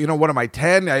 what am I,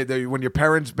 10? When your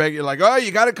parents beg, you're like, oh,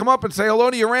 you got to come up and say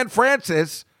hello to your Aunt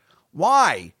Frances.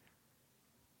 Why?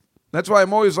 That's why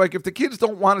I'm always like, if the kids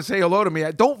don't want to say hello to me,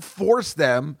 don't force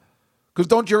them. Because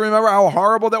don't you remember how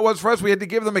horrible that was for us? We had to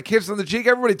give them a kiss on the cheek.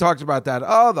 Everybody talks about that.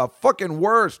 Oh, the fucking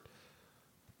worst.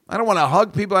 I don't want to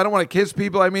hug people. I don't want to kiss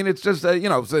people. I mean, it's just,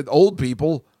 it's old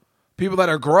people. People that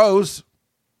are gross.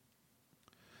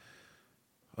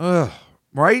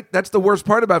 Right? That's the worst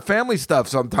part about family stuff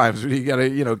sometimes. You got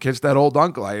to, kiss that old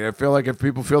uncle. I feel like if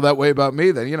people feel that way about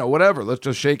me, then, whatever. Let's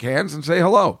just shake hands and say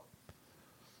hello.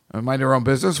 And mind your own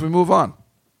business. We move on.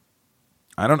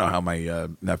 I don't know how my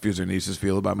nephews or nieces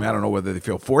feel about me. I don't know whether they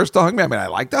feel forced to hug me. I mean, I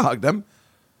like to hug them,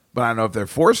 but I don't know if they're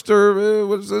forced or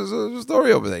what's the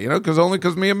story over there, because only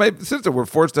because me and my sister were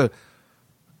forced to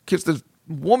kiss this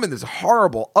woman, this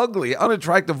horrible, ugly,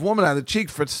 unattractive woman on the cheek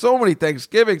for so many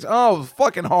Thanksgivings. Oh, it was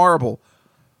fucking horrible.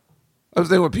 I was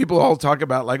thinking when people all talk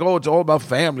about, like, oh, it's all about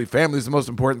family. Family's the most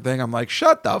important thing. I'm like,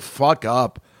 shut the fuck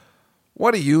up.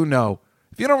 What do you know?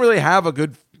 If you don't really have a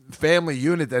good family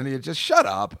unit, then you just shut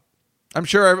up. I'm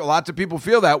sure lots of people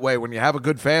feel that way when you have a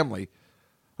good family.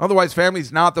 Otherwise,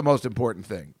 family's not the most important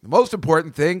thing. The most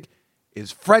important thing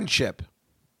is friendship.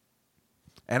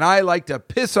 And I like to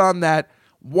piss on that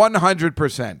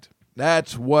 100%.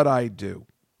 That's what I do.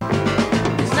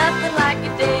 There's nothing like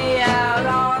a day out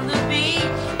on the beach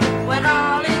when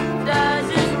all it does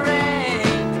is rain.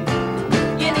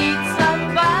 You need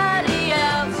somebody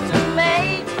else to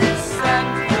make the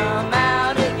sun come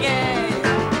out again.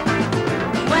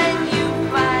 When you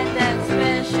find that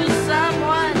special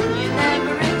someone you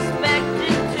never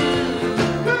expected to,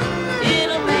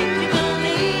 it'll make you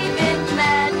believe in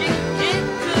magic. It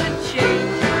could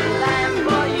change your life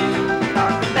for you.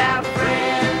 Talk about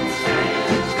friends,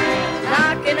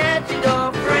 knocking at your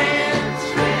door, friends.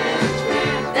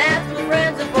 That's what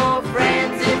friends are for,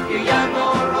 friends. If you're young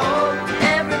or old,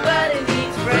 everybody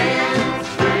needs friends.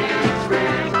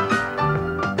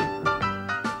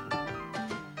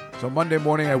 So Monday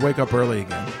morning, I wake up early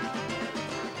again.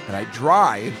 And I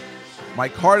drive my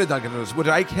car to Dunkin' Donuts, which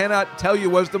I cannot tell you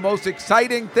was the most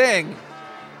exciting thing.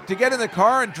 To get in the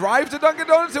car and drive to Dunkin'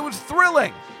 Donuts, it was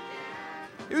thrilling.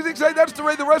 It was exciting. That's the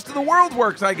way the rest of the world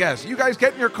works, I guess. You guys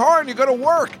get in your car and you go to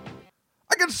work.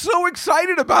 I get so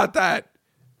excited about that.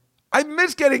 I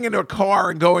miss getting in a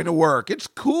car and going to work. It's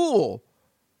cool.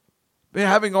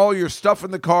 Having all your stuff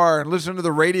in the car and listening to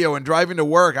the radio and driving to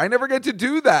work. I never get to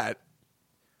do that.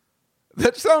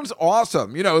 That sounds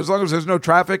awesome. You know, as long as there's no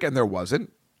traffic, and there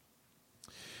wasn't.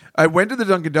 I went to the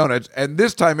Dunkin' Donuts, and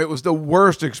this time it was the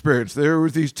worst experience. There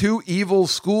was these two evil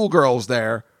schoolgirls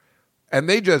there, and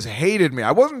they just hated me.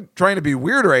 I wasn't trying to be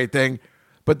weird or anything,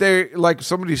 but they, like,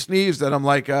 somebody sneezed, and I'm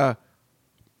like, what,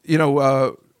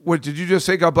 did you just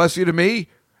say God bless you to me?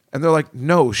 And they're like,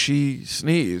 no, she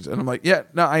sneezed. And I'm like, yeah,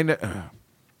 no,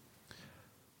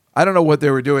 I don't know what they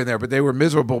were doing there, but they were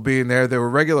miserable being there. They were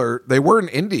regular. They weren't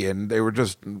Indian. They were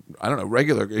just, I don't know,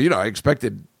 regular. You know, I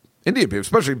expected Indian people,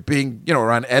 especially being, you know,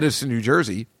 around Edison, New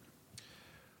Jersey.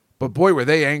 But boy, were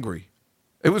they angry.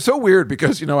 It was so weird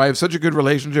because, you know, I have such a good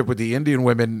relationship with the Indian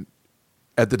women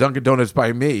at the Dunkin' Donuts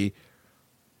by me.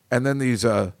 And then these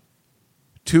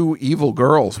two evil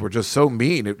girls were just so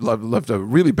mean. It left a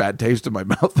really bad taste in my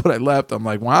mouth when I left. I'm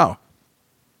like, wow,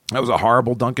 that was a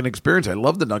horrible Dunkin' experience. I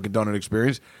love the Dunkin' Donut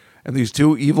experience. And these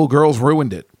two evil girls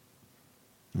ruined it.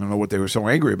 I don't know what they were so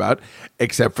angry about,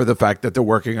 except for the fact that they're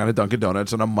working on a Dunkin'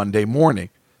 Donuts on a Monday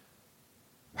morning.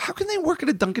 How can they work at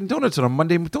a Dunkin' Donuts on a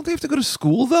Monday? Don't they have to go to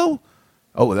school, though?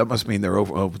 Oh, that must mean they're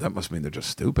over. Oh, that must mean they're just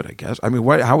stupid, I guess. I mean,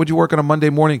 how would you work on a Monday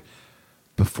morning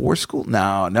before school?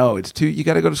 No, it's too. You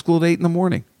got to go to school at 8 in the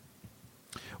morning.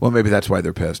 Well, maybe that's why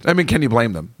they're pissed. I mean, can you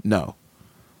blame them? No.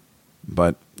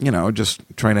 But, you know, just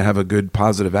trying to have a good,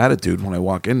 positive attitude when I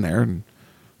walk in there, and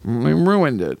they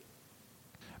ruined it.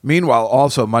 Meanwhile,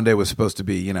 also, Monday was supposed to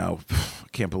be, you know, I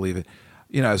can't believe it.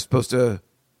 You know, I was supposed to,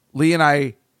 Lee and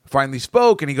I finally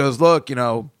spoke, and he goes, look, you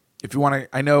know, if you want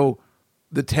to, I know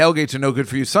the tailgates are no good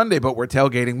for you Sunday, but we're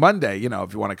tailgating Monday, you know,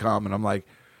 if you want to come. And I'm like,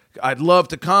 I'd love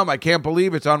to come. I can't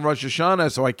believe it's on Rosh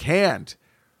Hashanah, so I can't.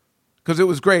 Because it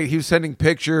was great. He was sending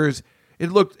pictures.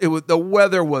 The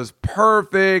weather was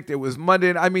perfect. It was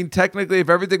Monday. I mean, technically, if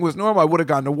everything was normal, I would have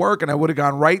gone to work, and I would have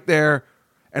gone right there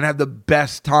and had the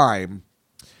best time.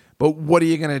 But what are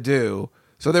you going to do?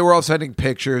 So they were all sending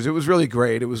pictures. It was really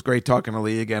great. It was great talking to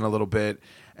Lee again a little bit.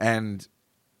 And,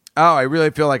 I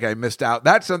really feel like I missed out.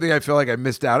 That's something I feel like I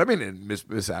missed out. I mean, I didn't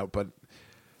miss out, but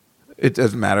it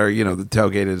doesn't matter. You know, the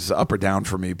tailgate is up or down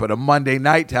for me. But a Monday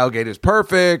night tailgate is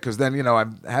perfect because then, you know,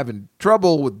 I'm having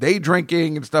trouble with day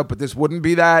drinking and stuff. But this wouldn't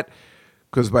be that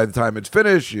because by the time it's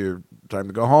finished, you're time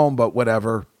to go home. But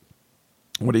whatever.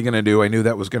 What are you going to do? I knew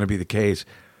that was going to be the case.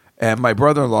 And my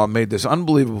brother-in-law made this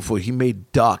unbelievable food. He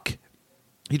made duck.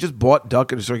 He just bought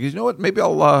duck at a store. He goes, you know what? Maybe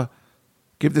I'll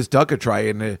give this duck a try.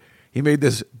 And he made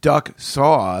this duck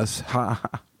sauce.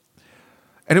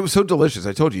 And it was so delicious.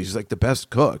 I told you, he's like the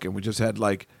best cook. And we just had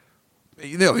like,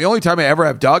 you know, the only time I ever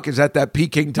have duck is at that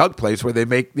Peking duck place where they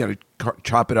make, you know,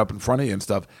 chop it up in front of you and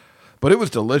stuff. But it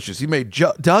was delicious. He made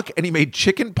duck and he made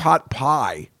chicken pot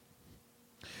pie.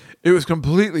 It was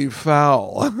completely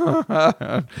foul.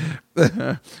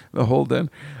 The whole den.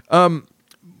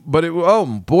 But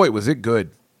was it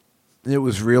good. It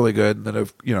was really good. Then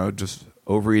I've, you know, just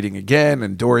overeating again.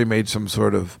 And Dory made some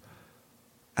sort of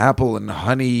apple and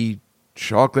honey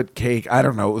chocolate cake. I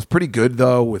don't know. It was pretty good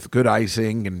though, with good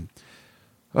icing. And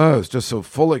Oh, it was just so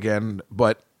full again.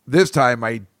 But this time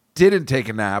I didn't take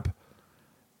a nap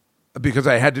because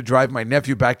I had to drive my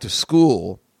nephew back to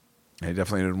school. I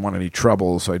definitely didn't want any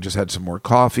trouble, so I just had some more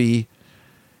coffee.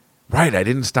 Right, I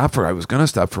was going to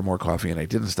stop for more coffee, and I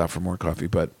didn't stop for more coffee.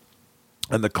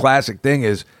 And the classic thing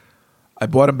is, I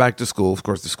brought him back to school, of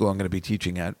course, the school I'm going to be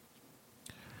teaching at.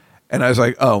 And I was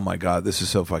like, oh my God, this is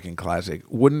so fucking classic.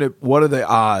 What are the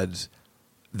odds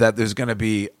that there's going to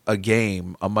be a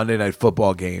game, a Monday Night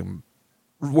Football game,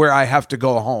 where I have to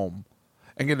go home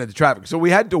and get into traffic? So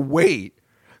we had to wait,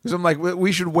 because I'm like,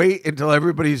 we should wait until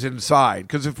everybody's inside.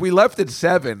 Because if we left at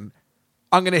 7,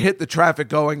 I'm going to hit the traffic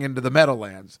going into the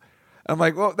Meadowlands. I'm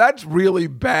like, well, that's really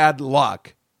bad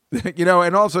luck.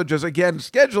 And also just, again,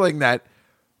 scheduling that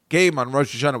game on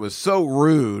Rosh Hashanah was so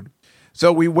rude.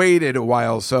 So we waited a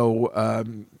while. So,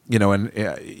 and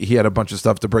he had a bunch of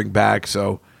stuff to bring back.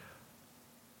 So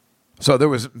there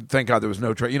was, thank God there was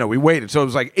no train. We waited. So it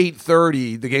was like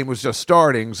 8:30. The game was just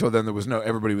starting. So then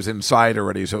everybody was inside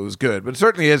already. So it was good. But it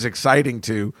certainly is exciting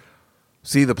to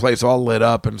see the place all lit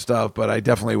up and stuff. But I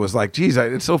definitely was like, geez,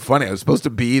 it's so funny. I was supposed to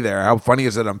be there. How funny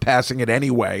is it? I'm passing it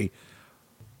anyway.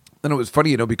 Then it was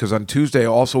funny, because on Tuesday I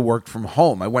also worked from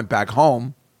home. I went back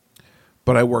home,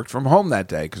 but I worked from home that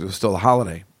day because it was still a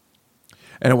holiday.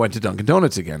 And I went to Dunkin'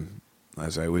 Donuts again,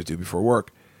 as I always do before work.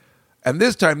 And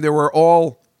this time there were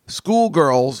all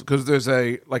schoolgirls, because there's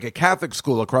a Catholic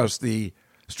school across the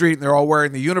street, and they're all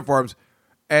wearing the uniforms.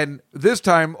 And this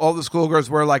time all the schoolgirls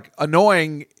were like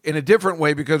annoying in a different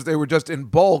way, because they were just in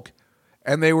bulk,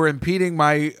 and they were impeding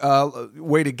my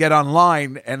way to get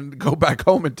online and go back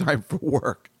home in time for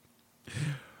work.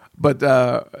 But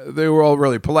they were all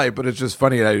really polite, but it's just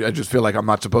funny. I just feel like I'm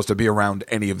not supposed to be around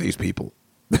any of these people.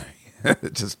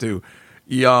 It's just too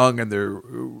young, and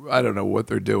I don't know what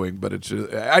they're doing, but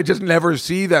I just never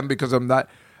see them, because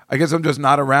I guess I'm just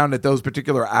not around at those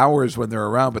particular hours when they're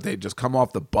around, but they just come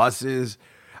off the buses.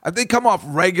 They come off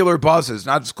regular buses,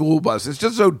 not school buses. It's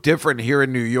just so different here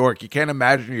in New York. You can't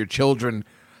imagine your children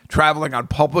traveling on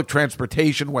public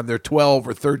transportation when they're 12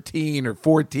 or 13 or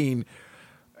 14.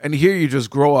 And here you just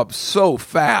grow up so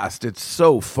fast. It's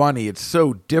so funny. It's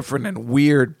so different and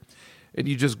weird. And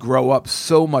you just grow up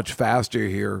so much faster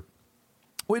here.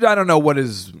 I don't know what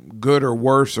is good or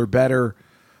worse or better.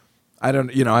 I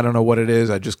don't know what it is.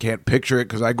 I just can't picture it,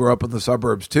 because I grew up in the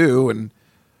suburbs too. And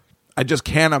I just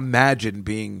can't imagine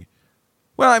being,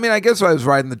 I guess I was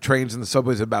riding the trains and the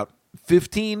subways at about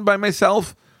 15 by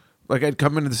myself. Like I'd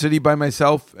come into the city by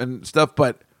myself and stuff,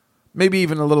 but maybe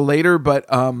even a little later. But,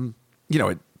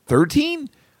 at 13,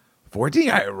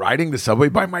 14, riding the subway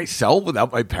by myself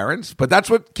without my parents. But that's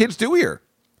what kids do here.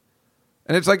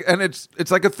 And it's like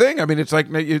a thing. I mean, it's like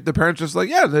the parents just like,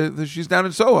 yeah, she's down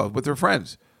in Soho with her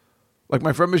friends. Like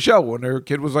my friend Michelle, when her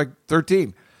kid was like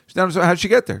 13. She's down in Soho. How'd she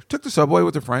get there? Took the subway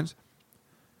with her friends.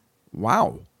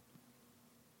 Wow.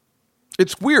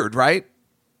 It's weird, right?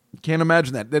 Can't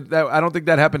imagine that. I don't think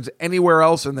that happens anywhere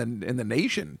else in the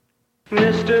nation.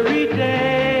 Mystery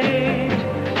date.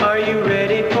 Are you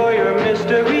ready for your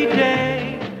mystery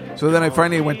date? So then I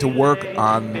finally went to work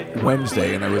on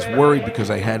Wednesday, and I was worried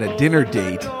because I had a dinner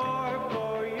date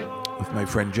with my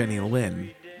friend Jenny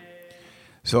Lynn.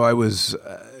 So I was,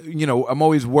 I'm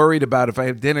always worried about if I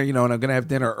have dinner, and I'm going to have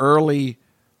dinner early.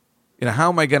 How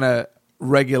am I going to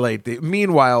regulate the...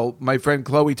 Meanwhile, my friend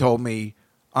Chloe told me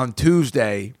on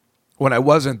Tuesday when I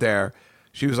wasn't there,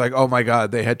 she was like, oh my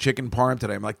God, they had chicken parm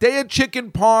today. I'm like, they had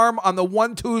chicken parm on the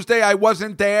one Tuesday I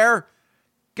wasn't there?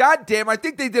 God damn, I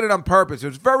think they did it on purpose. It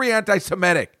was very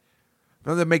anti-Semitic for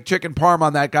them to make chicken parm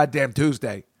on that goddamn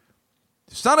Tuesday.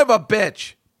 Son of a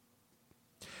bitch.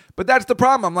 But that's the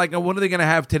problem. I'm like, what are they going to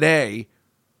have today?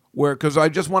 Because I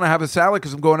just want to have a salad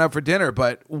because I'm going out for dinner.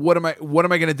 But what am I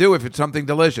going to do if it's something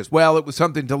delicious? Well, it was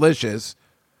something delicious.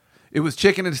 It was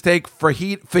chicken and steak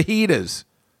fajitas.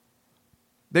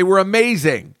 They were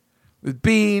amazing, with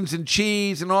beans and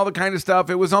cheese and all the kind of stuff.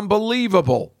 It was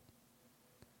unbelievable.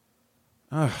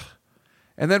 Ugh.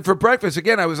 And then for breakfast,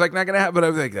 again, I was like, not going to have, but I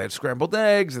was like, they had scrambled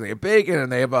eggs and they have bacon and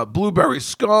they have a blueberry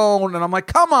scone. And I'm like,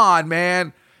 come on,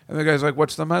 man. And the guy's like,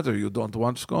 what's the matter? You don't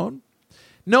want scone?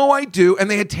 No, I do.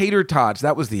 And they had tater tots.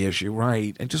 That was the issue,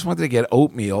 right? I just wanted to get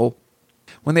oatmeal.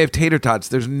 When they have tater tots,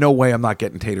 there's no way I'm not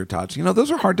getting tater tots. Those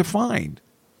are hard to find.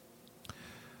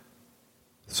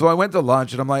 So I went to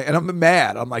lunch and I'm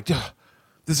mad. I'm like,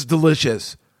 this is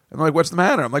delicious. And I'm like, what's the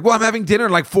matter? I'm like, well, I'm having dinner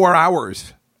in like 4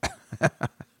 hours.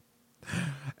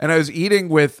 And I was eating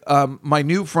with my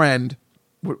new friend,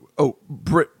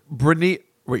 Brene,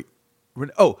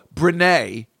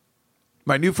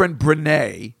 my new friend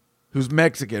Brene, who's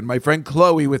Mexican, my friend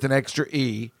Chloe with an extra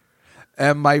E,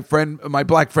 and my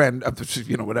black friend,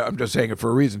 you know what? I'm just saying it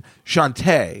for a reason.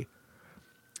 Shantae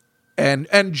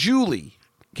and Julie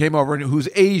came over, who's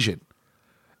Asian,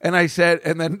 and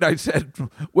then I said,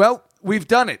 well, we've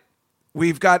done it.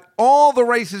 We've got all the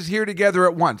races here together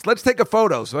at once. Let's take a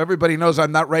photo so everybody knows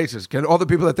I'm not racist. Can all the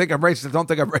people that think I'm racist don't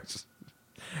think I'm racist?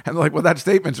 And they're like, well, that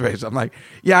statement's racist. I'm like,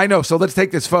 yeah, I know. So let's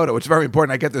take this photo. It's very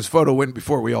important I get this photo in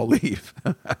before we all leave.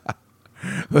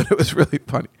 But it was really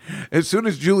funny. As soon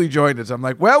as Julie joined us, I'm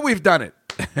like, well, we've done it.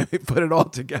 We put it all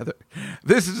together.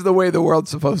 This is the way the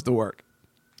world's supposed to work.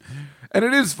 And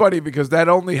it is funny because that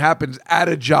only happens at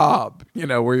a job, you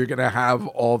know, where you're going to have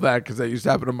all that, because that used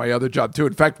to happen in my other job too.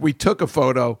 In fact, we took a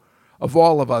photo of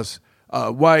all of us,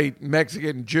 white,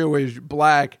 Mexican, Jewish,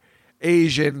 black,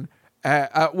 Asian,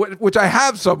 which I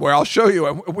have somewhere. I'll show you.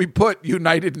 And we put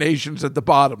United Nations at the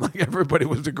bottom. Like everybody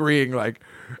was agreeing, like,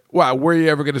 wow, where are you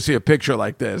ever going to see a picture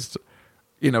like this?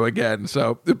 You know, again.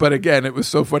 So, but again, it was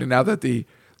so funny now that the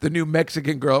new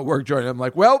Mexican girl at work joined. I'm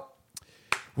like, well,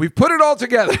 we've put it all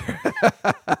together.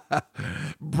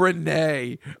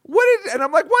 Brene. And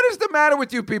I'm like, what is the matter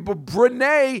with you people?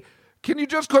 Brene, can you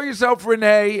just call yourself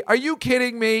Renee? Are you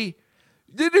kidding me?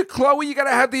 Did it, Chloe? You got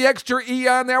to have the extra E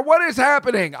on there. What is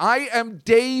happening? I am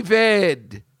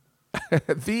David.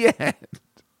 The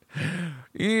end.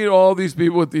 You need all these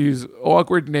people with these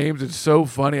awkward names. It's so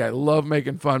funny. I love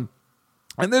making fun.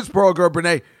 And this poor girl,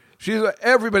 Brene, she's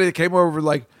everybody that came over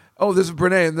like, oh, this is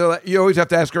Brene. And they're like, you always have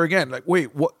to ask her again. Like,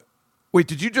 wait, what? Wait,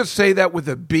 did you just say that with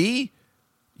a B?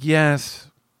 Yes.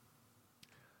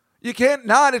 You can't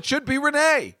not. It should be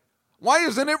Renee. Why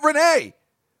isn't it Renee?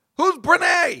 Who's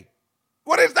Brene?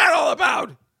 What is that all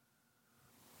about?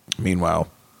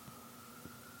 Meanwhile,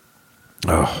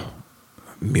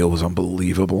 meal was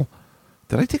unbelievable.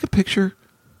 Did I take a picture?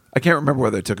 I can't remember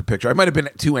whether I took a picture. I might have been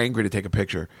too angry to take a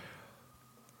picture.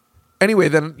 Anyway,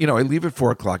 then, you know, I leave at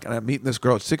 4 o'clock and I'm meeting this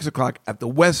girl at 6 o'clock at the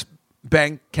West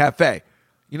Bank Cafe.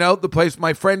 You know, the place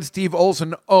my friend Steve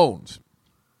Olson owns.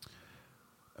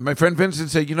 And my friend Vincent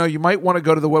said, you know, you might want to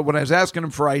go to when I was asking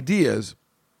him for ideas,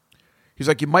 he's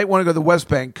like, you might want to go to the West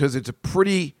Bank because it's a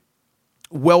pretty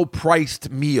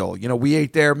well-priced meal. You know, we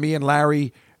ate there, me and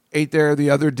Larry ate there the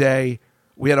other day.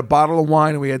 We had a bottle of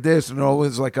wine and we had this, and it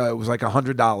was like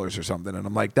 $100 or something. And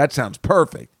I'm like, that sounds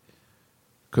perfect.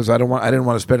 Because I didn't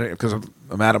want to spend it because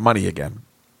I'm out of money again.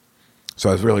 So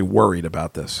I was really worried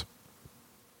about this.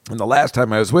 And the last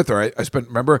time I was with her, I spent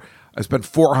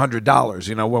 $400,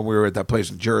 you know, when we were at that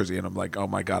place in Jersey. And I'm like, oh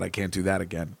my God, I can't do that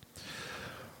again.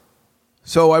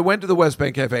 So I went to the West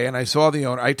Bank Cafe and I saw the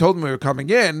owner. I told him we were coming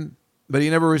in, but he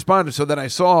never responded. So then I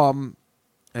saw him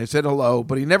and I said hello,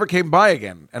 but he never came by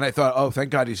again. And I thought, oh,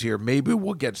 thank God he's here. Maybe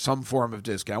we'll get some form of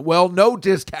discount. Well, no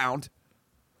discount.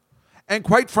 And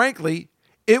quite frankly,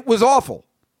 it was awful.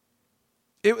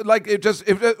 It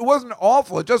wasn't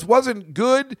awful. It just wasn't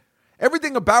good.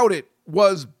 Everything about it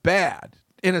was bad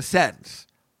in a sense.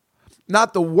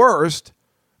 Not the worst.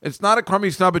 It's not a crummy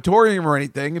snubatorium or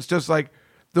anything. It's just like,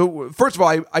 first of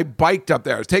all, I biked up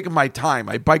there. I was taking my time.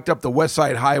 I biked up the West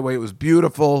Side Highway. It was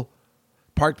beautiful.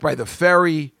 Parked by the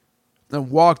ferry.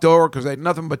 Then walked over because I had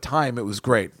nothing but time. It was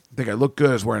great. I think I looked good.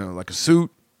 I was wearing like a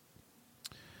suit.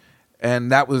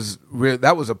 And that was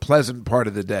a pleasant part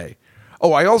of the day.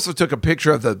 Oh, I also took a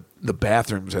picture of the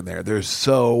bathrooms in there. They're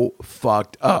so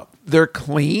fucked up. They're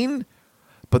clean,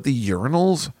 but the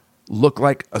urinals look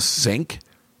like a sink,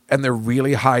 and they're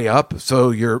really high up.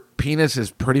 So your penis is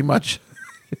pretty much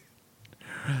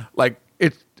like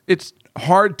it's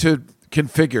hard to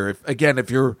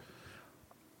configure.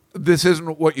 This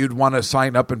isn't what you'd want to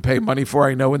sign up and pay money for,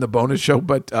 I know, in the bonus show.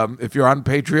 But if you're on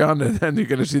Patreon and then you're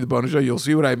going to see the bonus show, you'll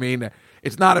see what I mean.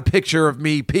 It's not a picture of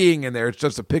me peeing in there. It's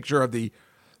just a picture of the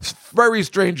very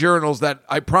strange urinals that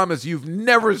I promise you've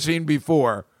never seen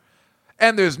before.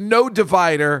 And there's no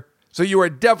divider, so you are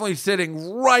definitely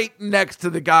sitting right next to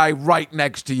the guy right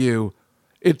next to you.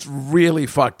 It's really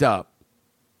fucked up.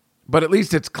 But at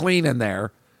least it's clean in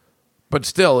there. But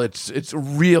still, it's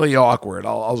really awkward.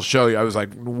 I'll show you. I was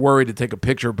like worried to take a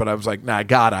picture, but I was like, nah, I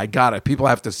got it. People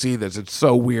have to see this. It's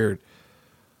so weird.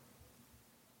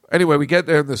 Anyway, we get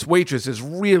there, and this waitress is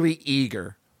really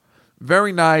eager.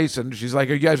 Very nice, and she's like,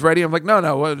 are you guys ready? I'm like,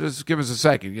 no, well, just give us a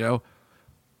second, you know?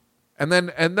 And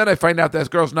then I find out this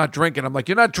girl's not drinking. I'm like,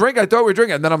 you're not drinking? I thought we were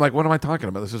drinking. And then I'm like, what am I talking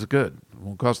about? This is good. It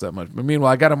won't cost that much. But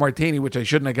meanwhile, I got a martini, which I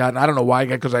shouldn't have gotten. I don't know why I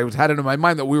got, because I had it in my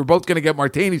mind that we were both going to get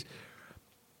martinis.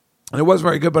 And it wasn't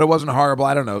very good, but it wasn't horrible.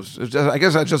 I don't know. I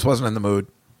guess I just wasn't in the mood.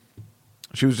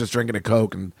 She was just drinking a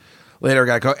Coke, and later I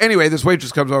got a Coke. Anyway, this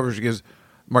waitress comes over. She gives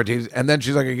martinis, and then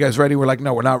she's like, are you guys ready? We're like,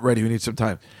 no, we're not ready. We need some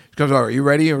time. She comes over. Are you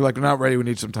ready? And we're like, we're not ready. We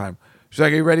need some time. She's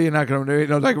like, are you ready? You're not going to do it?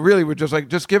 And I was like, really? We're just like,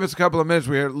 just give us a couple of minutes.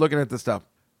 We're looking at the stuff.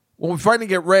 When we finally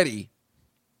get ready,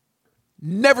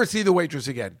 never see the waitress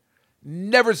again.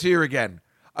 Never see her again.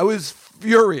 I was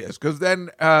furious because then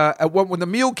when the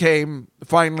meal came,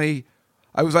 finally,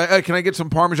 I was like, hey, can I get some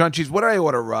Parmesan cheese? What did I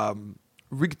order?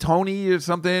 Rigatoni or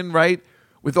something, right?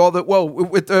 With all the,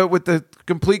 with the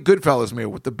complete Goodfellas meal,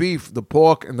 with the beef, the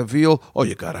pork, and the veal. Oh,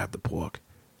 you got to have the pork.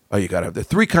 Oh, you got to have the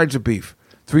 3 kinds of beef.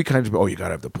 3 kinds of, oh, you got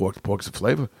to have the pork. The pork's a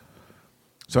flavor.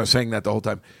 So I was saying that the whole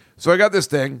time. So I got this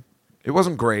thing. It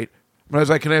wasn't great. But I was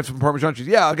like, can I have some Parmesan cheese?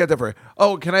 Yeah, I'll get that for you.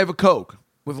 Oh, can I have a Coke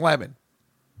with lemon?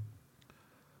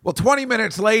 Well, 20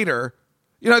 minutes later,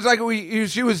 it's like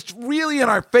she was really in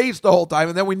our face the whole time,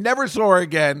 and then we never saw her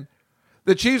again.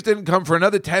 The cheese didn't come for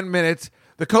another 10 minutes.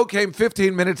 The Coke came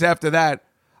 15 minutes after that.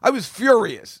 I was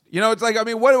furious. It's like, I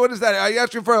mean, what is that? I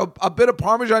asked you for a bit of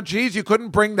Parmesan cheese. You couldn't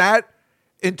bring that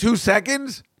in 2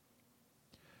 seconds?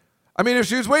 I mean, if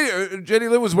she was waiting, Jenny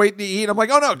Lynn was waiting to eat. I'm like,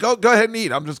 oh, no, go ahead and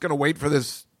eat. I'm just going to wait for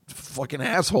this fucking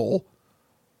asshole.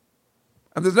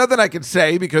 And there's nothing I can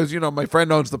say because, my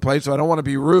friend owns the place, so I don't want to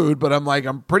be rude, but I'm like,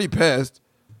 I'm pretty pissed.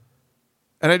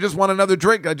 And I just want another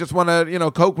drink. I just want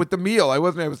to, Coke with the meal. I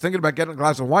was thinking about getting a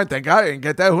glass of wine. Thank God I didn't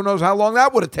get that. Who knows how long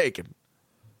that would have taken.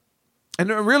 And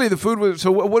really, the food was,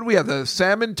 so what do we have? The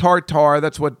salmon tartare.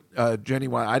 That's what Jenny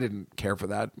wanted. I didn't care for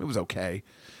that. It was okay.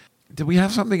 Did we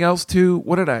have something else too?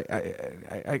 What did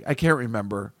I can't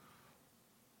remember.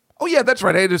 Oh, yeah, that's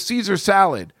right. I had a Caesar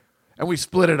salad, and we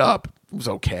split it up. It was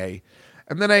okay.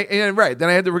 And then I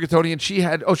had the rigatoni, and she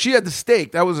had the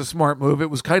steak. That was a smart move.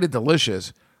 It was kind of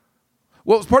delicious.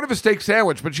 Well, it was part of a steak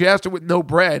sandwich, but she asked it with no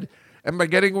bread. And by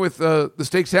getting with the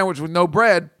steak sandwich with no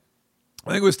bread, I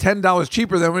think it was $10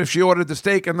 cheaper than if she ordered the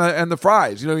steak and the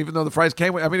fries. Even though the fries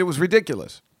came with, it was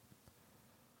ridiculous.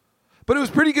 But it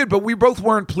was pretty good. But we both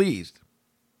weren't pleased.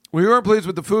 We weren't pleased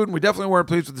with the food, and we definitely weren't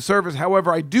pleased with the service.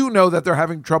 However, I do know that they're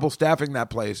having trouble staffing that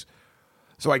place,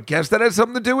 so I guess that has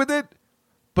something to do with it.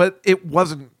 But it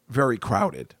wasn't very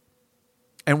crowded,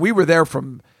 and we were there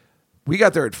we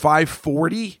got there at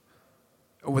 5:40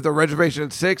 with a reservation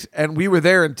at 6, and we were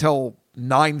there until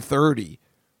 9:30.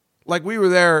 Like, we were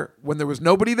there when there was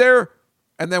nobody there,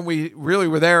 and then we really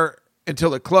were there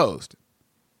until it closed.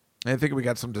 And I think we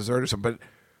got some dessert or something, but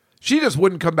she just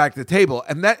wouldn't come back to the table,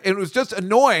 and it was just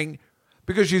annoying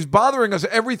because she's bothering us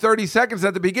every 30 seconds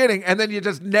at the beginning, and then you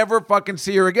just never fucking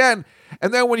see her again.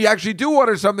 And then when you actually do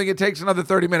order something, it takes another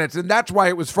 30 minutes, and that's why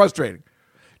it was frustrating.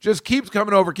 Just keeps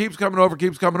coming over,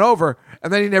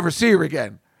 and then you never see her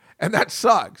again. And that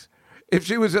sucks. If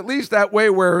she was at least that way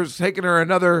where it was taking her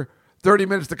another 30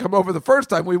 minutes to come over the first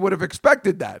time, we would have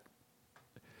expected that.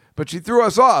 But she threw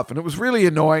us off, and it was really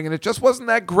annoying, and it just wasn't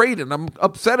that great, and I'm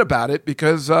upset about it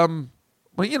because,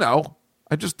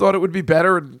 I just thought it would be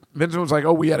better, and Vincent was like,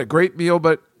 oh, we had a great meal,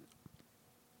 but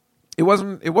it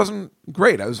wasn't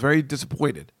great. I was very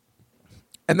disappointed.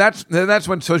 And that's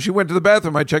when, so she went to the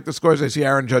bathroom, I checked the scores, I see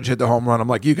Aaron Judge hit the home run. I'm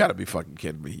like, you got to be fucking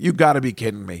kidding me. You got to be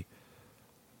kidding me.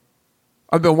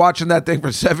 I've been watching that thing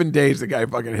for 7 days. The guy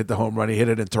fucking hit the home run. He hit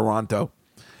it in Toronto.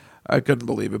 I couldn't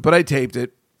believe it, but I taped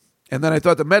it. And then I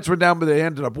thought the Mets were down, but they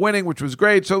ended up winning, which was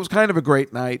great. So it was kind of a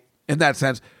great night in that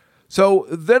sense. So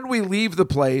then we leave the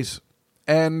place,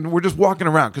 and we're just walking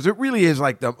around because it really is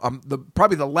like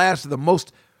probably the last of the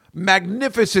most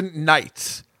magnificent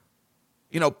nights.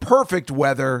 Perfect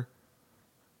weather.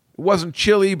 It wasn't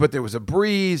chilly, but there was a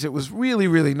breeze. It was really,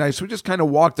 really nice. We just kind of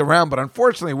walked around, but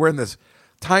unfortunately, we're in this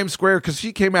Times Square because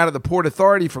she came out of the Port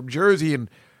Authority from Jersey, and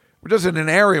we're just in an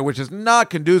area which is not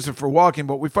conducive for walking.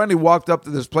 But we finally walked up to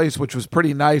this place, which was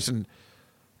pretty nice, and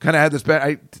kind of had this.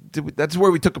 That's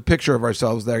where we took a picture of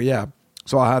ourselves there. Yeah,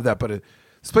 so I'll have that. But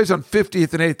this place on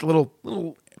 50th and 8th,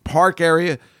 little park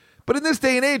area. But in this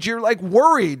day and age, you're like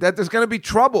worried that there's going to be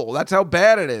trouble. That's how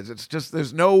bad it is. It's just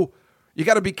you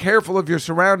got to be careful of your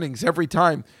surroundings every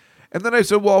time. And then I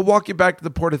said, well, I'll walk you back to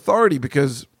the Port Authority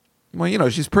because,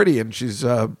 she's pretty and she's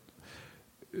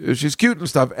cute and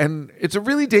stuff. And it's a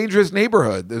really dangerous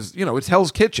neighborhood. There's, it's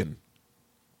Hell's Kitchen.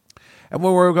 And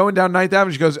when we're going down 9th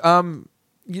Avenue, she goes, now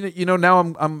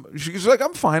she's like,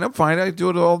 I'm fine. I do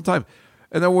it all the time.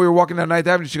 And then when we were walking down 9th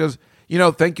Avenue, she goes,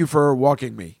 thank you for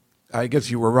walking me. I guess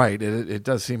you were right. It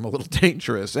does seem a little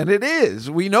dangerous. And it is.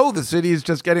 We know the city is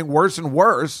just getting worse and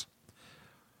worse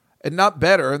and not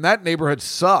better. And that neighborhood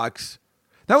sucks.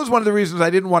 That was one of the reasons I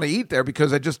didn't want to eat there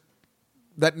because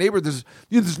that neighborhood,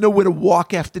 there's nowhere to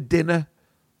walk after dinner.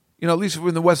 At least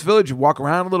in the West Village, you walk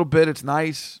around a little bit. It's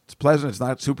nice. It's pleasant. It's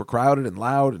not super crowded and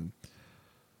loud. And,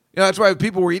 that's why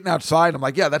people were eating outside. I'm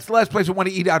like, yeah, that's the last place I want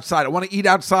to eat outside. I want to eat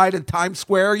outside in Times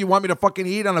Square. You want me to fucking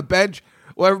eat on a bench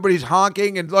Well, everybody's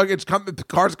honking and look, the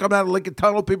cars coming out of Lincoln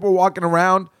Tunnel, people are walking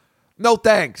around. No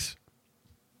thanks.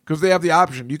 Because they have the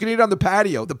option. You can eat on the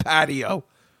patio. The patio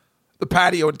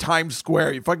in Times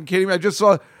Square. You fucking kidding me? I just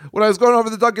saw, when I was going over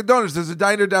the Dunkin' Donuts, there's a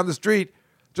diner down the street.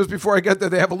 Just before I get there,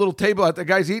 they have a little table out there. The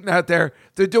guy's eating out there.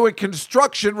 They're doing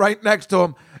construction right next to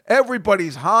him.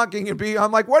 Everybody's honking and being,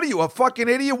 I'm like, what are you, a fucking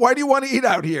idiot? Why do you want to eat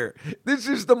out here? This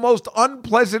is the most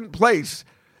unpleasant place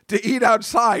to eat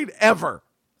outside ever.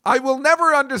 I will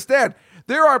never understand.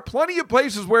 There are plenty of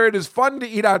places where it is fun to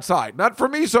eat outside. Not for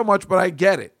me so much, but I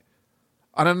get it.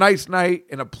 On a nice night,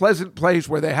 in a pleasant place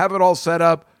where they have it all set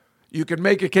up, you can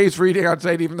make a case for eating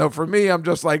outside, even though for me, I'm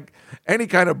just like, any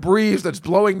kind of breeze that's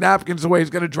blowing napkins away is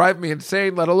going to drive me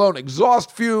insane, let alone exhaust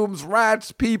fumes,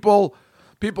 rats, people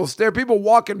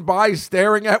walking by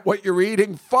staring at what you're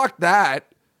eating. Fuck that.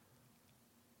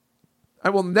 I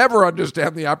will never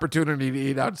understand the opportunity to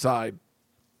eat outside.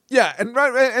 Yeah,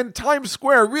 and Times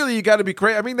Square, really, you got to be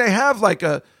crazy. I mean, they have like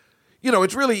a,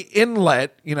 it's really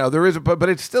inlet, there is, but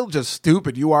it's still just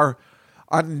stupid. You are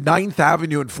on 9th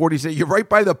Avenue and 46th. You're right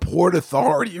by the Port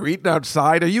Authority. You're eating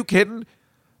outside. Are you kidding?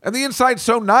 And the inside's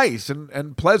so nice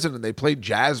and pleasant, and they play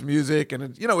jazz music,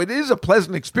 and it is a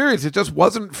pleasant experience. It just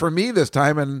wasn't for me this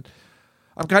time, and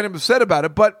I'm kind of upset about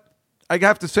it. But I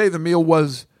have to say the meal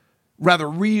was rather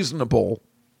reasonable,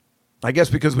 I guess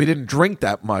because we didn't drink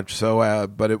that much. So,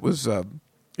 but it was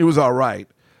all right.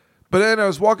 But then I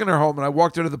was walking her home, and I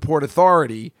walked her to the Port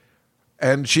Authority,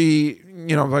 and she,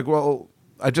 I'm like, well,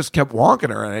 I just kept walking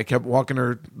her, and I kept walking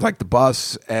her like the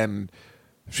bus, and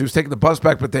she was taking the bus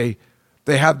back, but they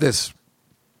have this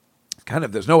kind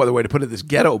of, there's no other way to put it, this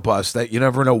ghetto bus that you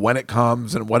never know when it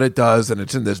comes and what it does, and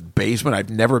it's in this basement I've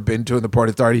never been to in the Port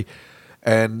Authority,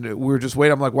 and we were just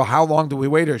waiting. I'm like, well, how long do we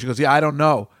wait here? She goes, yeah, I don't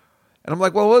know. And I'm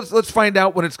like, well, let's find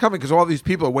out when it's coming, because all these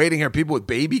people are waiting here, people with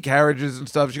baby carriages and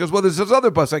stuff. She goes, well, there's this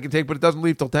other bus I can take, but it doesn't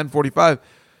leave till 10:45.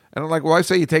 And I'm like, well, I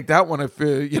say you take that one if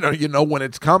you know when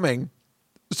it's coming.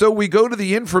 So we go to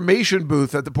the information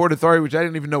booth at the Port Authority, which I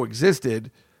didn't even know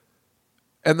existed.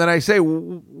 And then I say,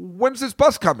 when's this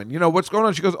bus coming? What's going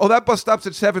on? She goes, oh, that bus stops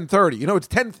at 7:30.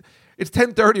 It's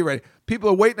 10:30 already. People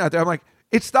are waiting out there. I'm like,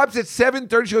 it stops at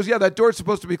 7:30. She goes, yeah, that door's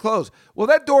supposed to be closed. Well,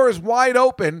 that door is wide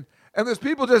open, and there's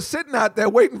people just sitting out there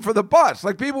waiting for the bus,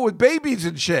 like people with babies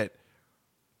and shit.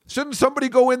 Shouldn't somebody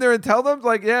go in there and tell them?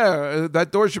 Like, yeah,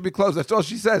 that door should be closed. That's all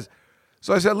she says.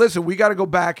 So I said, listen, we got to go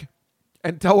back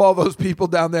and tell all those people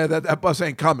down there that that bus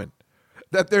ain't coming,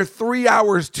 that they're 3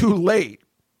 hours too late.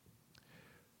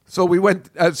 So we went.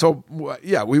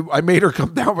 I made her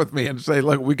come down with me and say,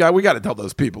 "Look, we got to tell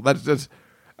those people. That's just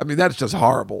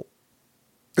horrible."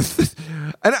 And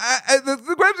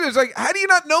the question is like, how do you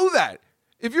not know that?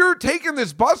 If you're taking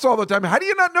this bus all the time, how do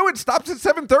you not know it stops at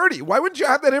 7:30? Why wouldn't you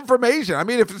have that information? I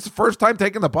mean, if it's the first time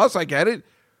taking the bus, I get it.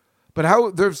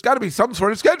 But there's got to be some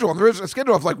sort of schedule. And there is a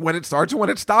schedule of like when it starts and when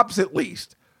it stops at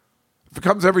least. If it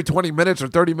comes every 20 minutes or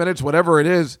 30 minutes, whatever it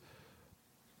is,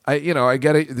 I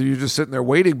get it. You're just sitting there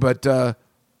waiting, but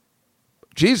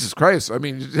Jesus Christ. I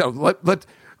mean,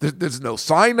 there's no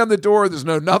sign on the door. There's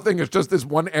no nothing. It's just this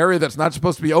one area that's not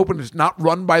supposed to be open. It's not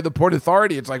run by the Port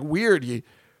Authority. It's like weird.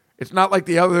 It's not like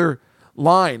the other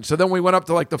line. So then we went up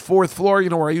to like the 4th floor,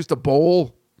 where I used to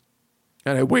bowl,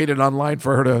 and I waited online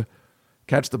for her to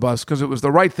catch the bus because it was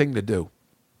the right thing to do.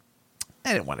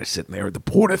 I didn't want to sit in there at the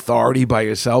Port Authority by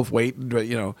yourself waiting,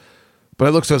 but I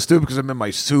look so stupid because I'm in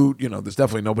my suit. There's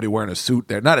definitely nobody wearing a suit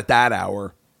there. Not at that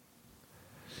hour.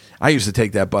 I used to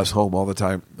take that bus home all the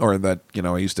time, or that,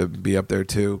 I used to be up there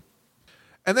too.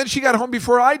 And then she got home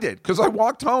before I did because I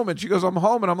walked home and she goes, I'm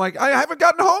home. And I'm like, I haven't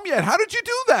gotten home yet. How did you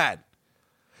do that?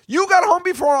 You got home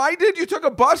before I did? You took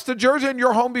a bus to Jersey and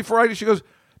you're home before I did? She goes,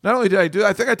 not only did I do it,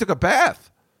 I think I took a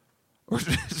bath. Or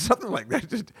something like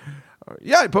that.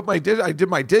 Yeah, I did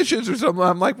my dishes or something.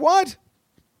 I'm like, what?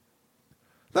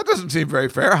 That doesn't seem very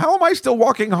fair. How am I still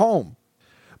walking home?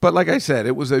 But like I said,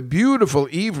 it was a beautiful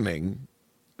evening,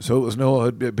 so it was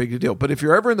no big deal. But if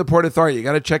you're ever in the Port Authority, you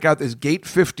got to check out this Gate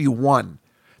 51.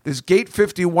 This Gate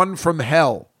 51 from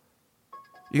hell.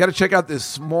 You got to check out this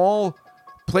small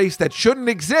place that shouldn't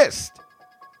exist.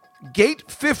 Gate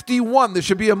 51. There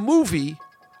should be a movie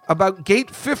about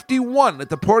Gate 51 at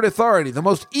the Port Authority, the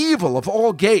most evil of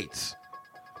all gates.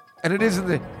 And it is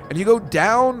and you go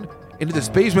down into this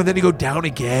basement, then you go down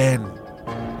again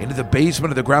into the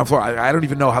basement of the ground floor. I don't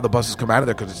even know how the buses come out of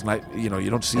there because it's not, you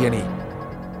don't see any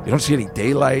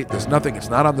daylight. There's nothing. It's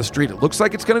not on the street. It looks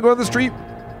like it's going to go on the street,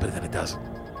 but then it doesn't.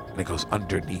 And it goes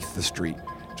underneath the street.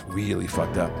 It's really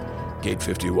fucked up. Gate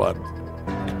 51.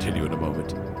 Continue in a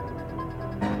moment.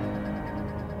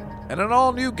 And an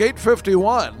all-new Gate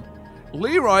 51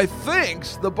 Leroy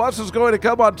thinks the bus is going to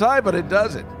come on time, but it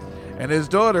doesn't. And his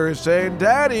daughter is saying,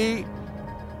 Daddy.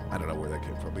 I don't know where that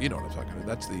came from, but you know what I'm talking about.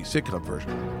 That's the sitcom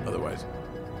version. Otherwise,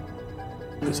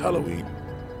 this Halloween,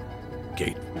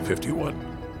 Gate 51,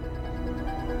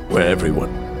 where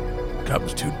everyone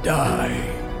comes to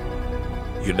die.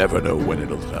 You never know when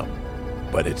it'll come,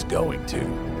 but it's going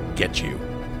to get you.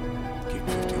 Gate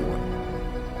 51.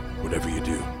 Whatever you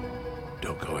do,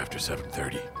 don't go after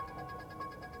 7:30.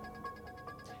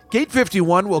 Gate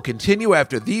 51 will continue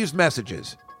after these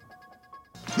messages.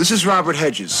 This is Robert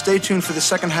Hedges. Stay tuned for the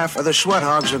second half of The Sweat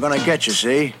Hogs Are Gonna Get You,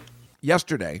 see?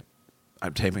 Yesterday,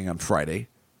 I'm taping on Friday,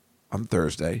 on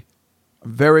Thursday.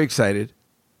 I'm very excited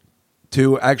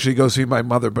to actually go see my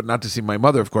mother, but not to see my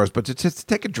mother, of course, but to just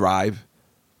take a drive.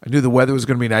 I knew the weather was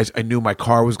going to be nice. I knew my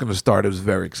car was going to start. I was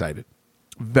very excited.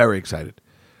 Very excited.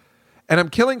 And I'm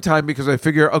killing time because I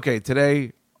figure, okay,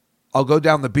 today I'll go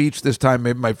down the beach this time.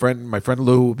 Maybe my friend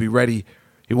Lou will be ready.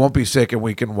 He won't be sick, and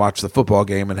we can watch the football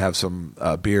game and have some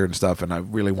beer and stuff, and I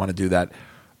really want to do that.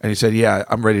 And he said, yeah,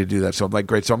 I'm ready to do that. So I'm like,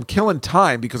 great. So I'm killing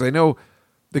time because I know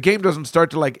the game doesn't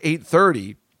start till like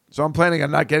 8:30, so I'm planning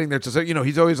on not getting there.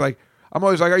 He's always like, I'm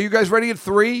always like, are you guys ready at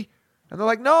 3? And they're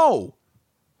like, no.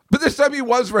 But this time he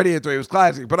was ready at 3. It was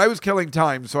classic. But I was killing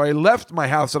time, so I left my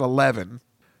house at 11,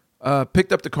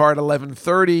 picked up the car at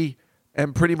 11:30,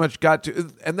 and pretty much got to.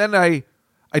 And then I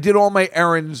did all my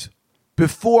errands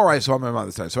before I saw my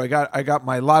mother. So I got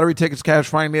my lottery tickets cash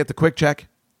finally at the Quick Check.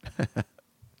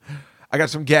 I got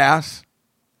some gas,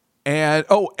 and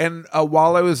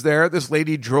while I was there, this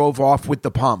lady drove off with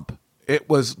the pump. It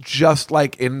was just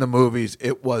like in the movies.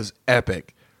 It was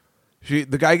epic.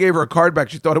 The guy gave her a card back.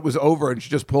 She thought it was over, and she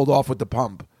just pulled off with the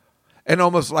pump, and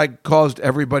almost like caused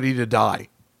everybody to die.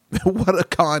 What a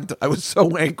cunt! I was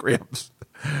so angry.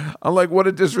 I'm like, what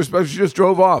a disrespect! She just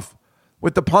drove off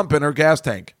with the pump in her gas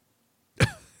tank.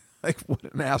 Like, what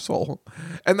an asshole!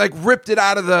 And like ripped it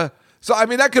out of the. So I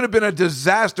mean, that could have been a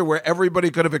disaster where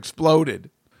everybody could have exploded,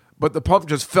 but the pump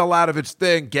just fell out of its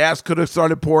thing. Gas could have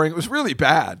started pouring. It was really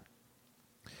bad.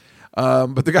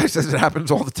 But the guy says it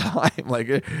happens all the time. Like,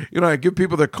 I give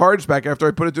people their cards back after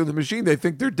I put it through the machine. They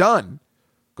think they're done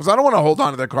because I don't want to hold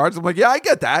on to their cards. I'm like, yeah, I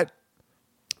get that.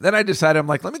 Then I decided, I'm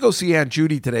like, let me go see Aunt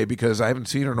Judy today because I haven't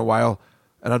seen her in a while.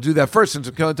 And I'll do that first since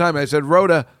I'm killing time. And I said,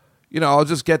 Rhoda, I'll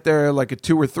just get there like at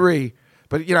 2 or 3.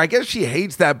 But, I guess she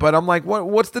hates that. But I'm like,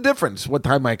 what's the difference? What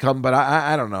time I come? But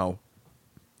I don't know.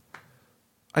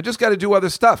 I just got to do other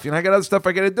stuff. I got other stuff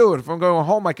I got to do. And if I'm going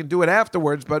home, I can do it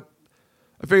afterwards. But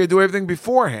I figured I'd do everything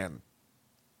beforehand.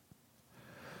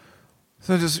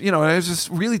 So I was just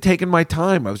really taking my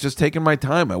time. I was just taking my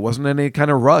time. I wasn't in any kind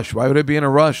of rush. Why would I be in a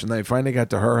rush? And I finally got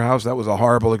to her house. That was a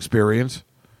horrible experience.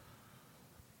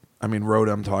 I mean,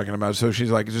 Rhoda, I'm talking about. So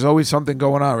she's like, there's always something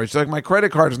going on. She's like, my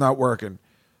credit card's not working.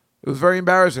 It was very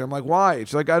embarrassing. I'm like, why?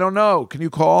 She's like, I don't know. Can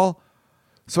you call?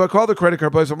 So I called the credit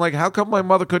card place. I'm like, how come my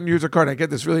mother couldn't use her card? And I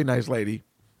get this really nice lady.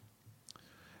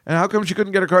 And how come she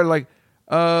couldn't get her card? Like,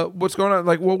 what's going on?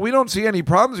 Like, well, we don't see any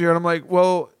problems here. And I'm like,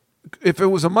 well, if it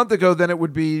was a month ago, then it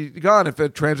would be gone if the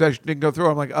transaction didn't go through.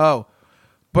 I'm like, oh.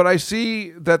 But I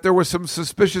see that there was some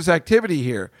suspicious activity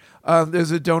here. There's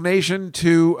a donation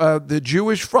to the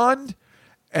Jewish Fund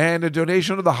and a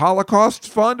donation to the Holocaust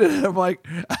Fund. And I'm like,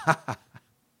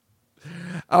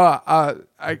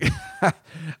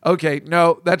 okay,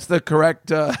 no, that's the correct.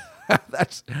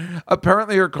 That's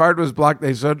apparently her card was blocked.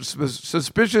 They said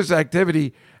suspicious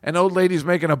activity. An old lady's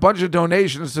making a bunch of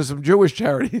donations to some Jewish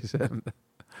charities.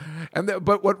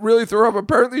 But what really threw her up,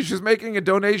 apparently she's making a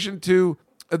donation to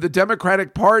the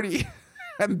Democratic Party.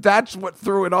 And that's what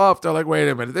threw it off. They're like, wait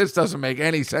a minute, this doesn't make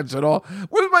any sense at all.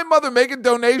 What is my mother making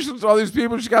donations to all these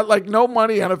people? She got like no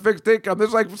money on a fixed income. This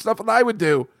is like stuff that I would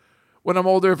do when I'm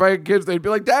older. If I had kids, they'd be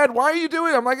like, Dad, why are you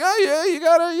doing it? I'm like, oh yeah,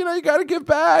 you gotta give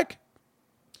back.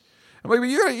 I'm like, but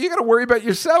you gotta worry about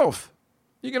yourself.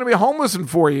 You're gonna be homeless in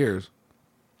 4 years.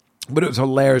 But it was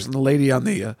hilarious, and the lady on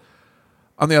the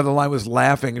other line was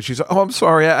laughing, and she's like, oh, I'm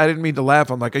sorry, I didn't mean to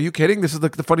laugh. I'm like, are you kidding? This is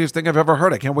the funniest thing I've ever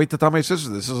heard. I can't wait to tell my sister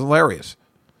this is hilarious.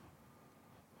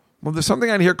 Well, there's something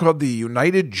on here called the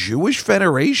United Jewish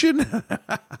Federation.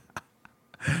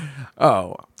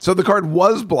 Oh, so the card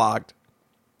was blocked,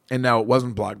 and now it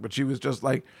wasn't blocked, but she was just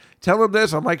like, tell him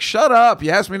this. I'm like, shut up.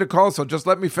 You asked me to call, so just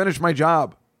let me finish my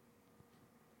job.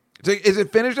 It's like, is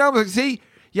it finished now? I'm like, see?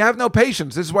 You have no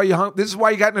patience. This is why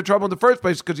you got into trouble in the first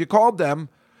place, because you called them.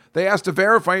 They asked to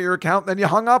verify your account, then you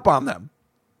hung up on them.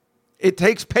 It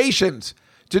takes patience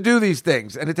to do these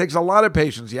things, and it takes a lot of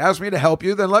patience. You asked me to help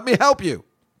you, then let me help you.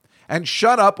 And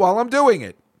shut up while I'm doing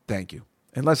it. Thank you.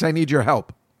 Unless I need your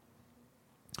help.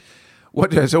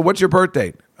 What's your birth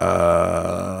date?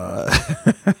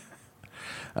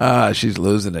 She's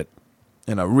losing it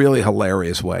in a really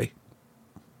hilarious way.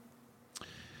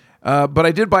 But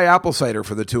I did buy apple cider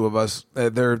for the two of us.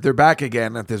 They're back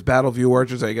again at this Battleview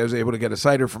Orchards. I was able to get a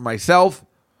cider for myself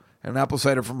and an apple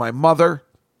cider for my mother.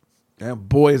 And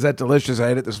boy, is that delicious. I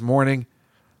had it this morning.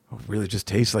 It really just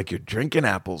tastes like you're drinking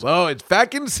apples. Oh, it's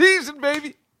back in season,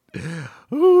 baby.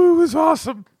 Oh, it was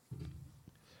awesome.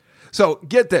 So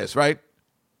get this, right?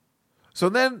 So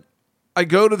then I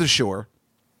go to the shore,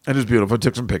 and it's beautiful. I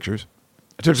took some pictures.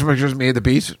 I took some pictures of me at the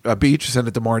beach, sent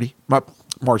it to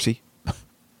Marcy.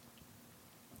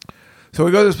 So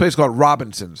we go to this place called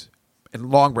Robinson's in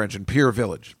Long Branch in Pier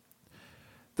Village.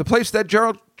 The place that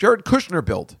Jared Kushner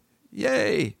built.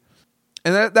 Yay.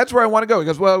 And that's where I want to go. He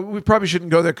goes, well, we probably shouldn't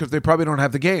go there because they probably don't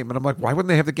have the game. And I'm like, why wouldn't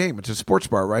they have the game? It's a sports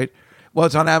bar, right? Well,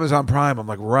 it's on Amazon Prime. I'm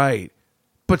like, right.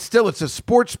 But still, it's a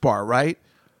sports bar, right?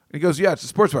 And he goes, yeah, it's a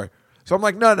sports bar. So I'm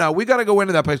like, no, we got to go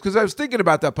into that place because I was thinking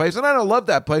about that place. And I don't love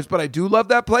that place, but I do love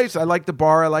that place. I like the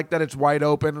bar. I like that it's wide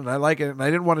open, and I like it. And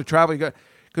I didn't want to travel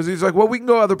because he's like, well, we can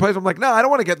go other places. I'm like, no, I don't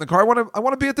want to get in the car. I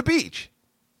want to be at the beach.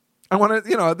 I want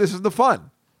to, this is the fun.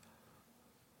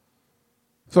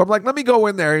 So I'm like, let me go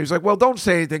in there. He's like, well, don't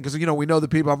say anything because, we know the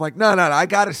people. I'm like, no, I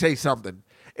got to say something.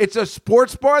 It's a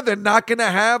sports bar. They're not going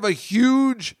to have a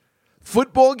huge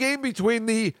football game between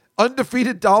the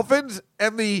undefeated Dolphins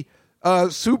and the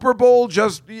Super Bowl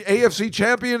just AFC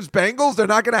champions Bengals. They're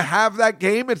not going to have that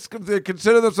game. They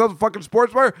consider themselves a fucking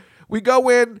sports bar. We go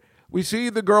in. We see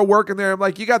the girl working there. I'm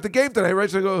like, you got the game today, right?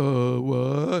 So I go,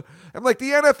 what? I'm like, the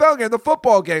NFL game, the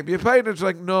football game. You played? And it's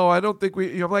like, no, I don't think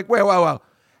we. I'm like, wait.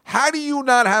 How do you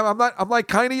not have? I'm like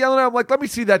kind of yelling at her. I'm like, let me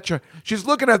see that chart. She's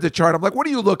looking at the chart. I'm like, what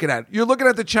are you looking at? You're looking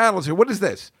at the channels here. What is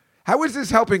this? How is this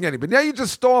helping anybody? Now you're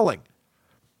just stalling.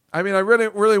 I mean, I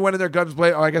really went in there guns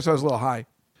blazing. Oh, I guess I was a little high.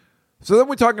 So then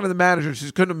we're talking to the manager. She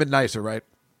couldn't have been nicer, right?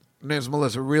 Her name's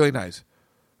Melissa. Really nice.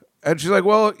 And she's like,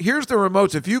 well, here's the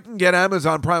remotes. If you can get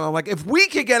Amazon Prime. I'm like, if we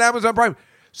can get Amazon Prime.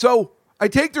 So I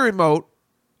take the remote.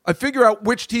 I figure out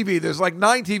which TV. There's like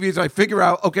 9 TVs. I figure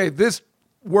out, okay, this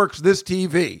works this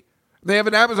TV. They have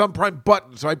an Amazon Prime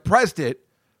button. So I pressed it.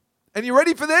 And you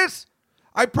ready for this?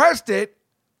 I pressed it.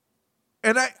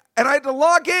 And I had to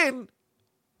log in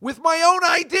with my own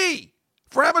ID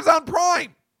for Amazon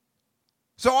Prime.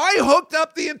 So I hooked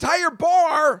up the entire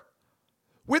bar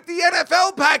with the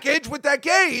NFL package with that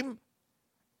game,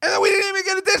 and then we didn't even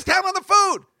get a discount on the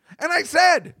food. And I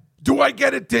said, do I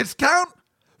get a discount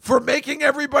for making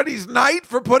everybody's night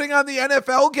for putting on the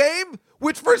NFL game,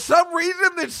 which for some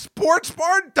reason this sports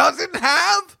bar doesn't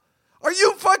have? Are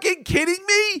you fucking kidding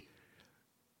me?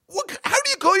 How do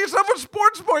you call yourself a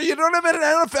sports bar? You don't have an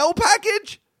NFL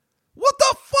package? What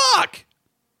the fuck?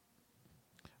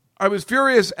 I was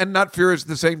furious and not furious at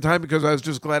the same time because I was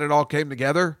just glad it all came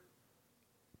together.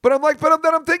 But I'm like,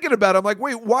 then I'm thinking about it. I'm like,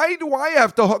 wait, why do I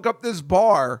have to hook up this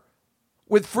bar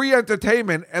with free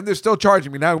entertainment and they're still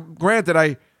charging me? Now, granted,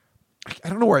 I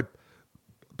don't know where I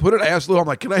put it. I asked Lou, I'm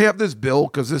like, can I have this bill?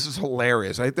 Because this is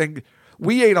hilarious. I think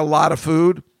we ate a lot of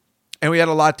food and we had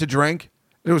a lot to drink.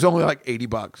 It was only like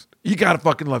 $80. You got to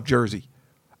fucking love Jersey.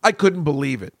 I couldn't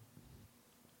believe it.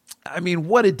 I mean,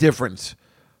 what a difference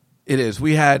it is. I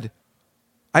had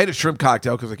a shrimp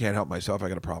cocktail because I can't help myself. I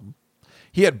got a problem.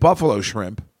 He had buffalo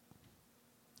shrimp.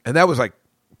 And that was like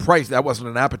price. That wasn't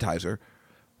an appetizer.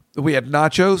 We had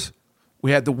nachos.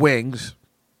 We had the wings.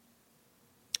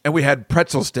 And we had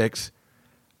pretzel sticks.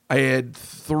 I had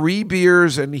 3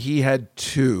 beers and he had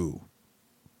 2.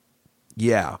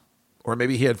 Yeah. Or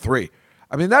maybe he had 3.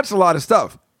 I mean, that's a lot of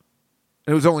stuff.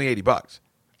 And it was only $80.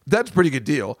 That's a pretty good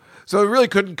deal. So I really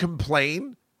couldn't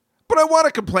complain. But I want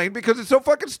to complain because it's so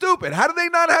fucking stupid. How do they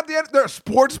not have they're a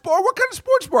sports bar? What kind of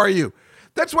sports bar are you?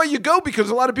 That's why you go, because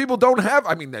a lot of people don't have,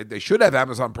 I mean, they should have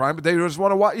Amazon Prime, but they just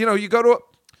want to watch, you go to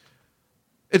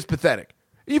it's pathetic.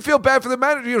 You feel bad for the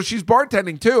manager, she's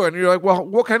bartending too, and you're like, well,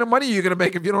 what kind of money are you going to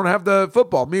make if you don't have the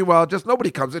football? Meanwhile, just nobody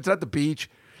comes. It's at the beach.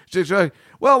 She's like,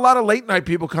 well, a lot of late night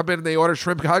people come in and they order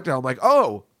shrimp cocktail. I'm like,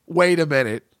 oh, wait a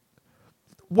minute.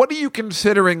 What are you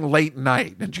considering late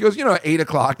night? And she goes, 8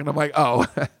 o'clock. And I'm like, oh,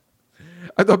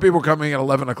 I thought people were coming at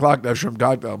 11 o'clock to have shrimp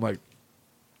cocktail. I'm like,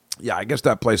 yeah, I guess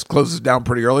that place closes down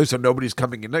pretty early, so nobody's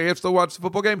coming in. They have to watch the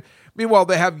football game. Meanwhile,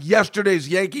 they have yesterday's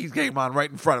Yankees game on right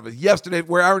in front of us. Yesterday,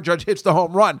 where Aaron Judge hits the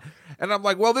home run. And I'm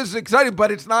like, well, this is exciting, but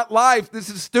it's not live. This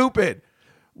is stupid.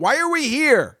 Why are we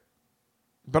here?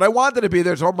 But I wanted to be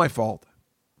there. It's all my fault.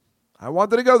 I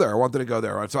wanted to go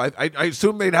there. So I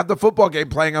assumed they'd have the football game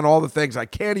playing on all the things. I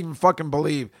can't even fucking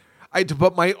believe I had to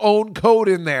put my own code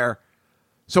in there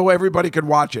so everybody could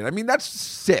watch it. I mean, that's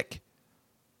sick.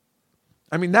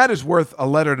 I mean, that is worth a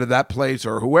letter to that place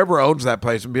or whoever owns that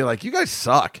place and be like, you guys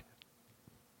suck.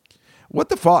 What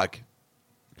the fuck?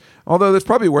 Although that's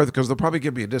probably worth it because they'll probably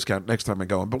give me a discount next time I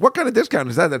go in. But what kind of discount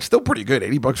is that? That's still pretty good.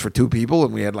 $80 for 2 people,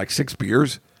 and we had like 6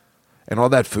 beers and all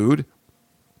that food.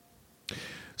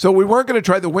 So we weren't going to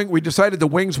try the wing. We decided the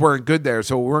wings weren't good there,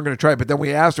 so we weren't going to try it. But then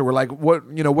we asked her, we're like,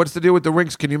 what's the deal with the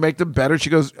wings? Can you make them better?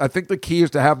 She goes, I think the key is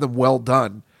to have them well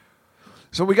done.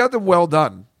 So we got them well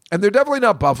done. And they're definitely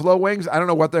not buffalo wings. I don't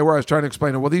know what they were. I was trying to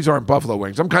explain it. Well, these aren't buffalo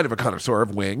wings. I'm kind of a connoisseur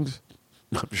of wings.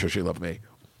 I'm sure she loved me.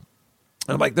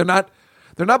 And I'm like, they're not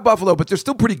buffalo, but they're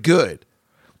still pretty good.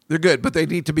 They're good, but they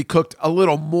need to be cooked a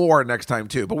little more next time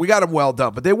too. But we got them well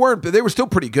done. But they were still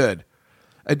pretty good.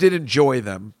 I did enjoy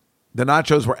them. The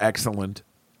nachos were excellent.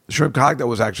 The shrimp cocktail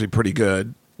was actually pretty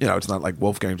good. You know, it's not like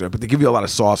Wolfgang's, but they give you a lot of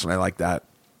sauce, and I like that.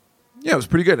 Yeah, it was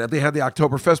pretty good. And they had the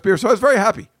Oktoberfest beer, so I was very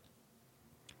happy.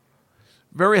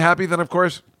 Very happy. Then, of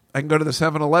course, I can go to the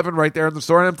 7-Eleven right there in the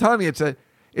store, and I'm telling you,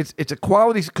 it's a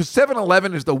quality, because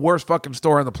 7-Eleven is the worst fucking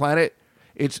store on the planet.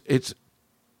 It's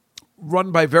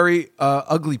run by very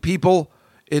ugly people.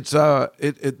 It's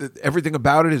everything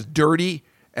about it is dirty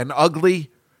and ugly.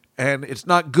 And it's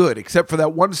not good, except for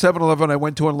that one 7-Eleven I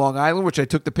went to in Long Island, which I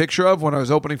took the picture of when I was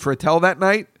opening for Attell that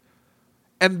night.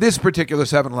 And this particular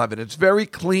 7-Eleven, it's very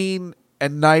clean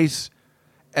and nice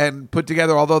and put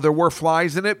together, although there were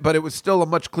flies in it, but it was still a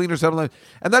much cleaner 7-Eleven.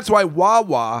 And that's why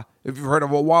Wawa, if you've heard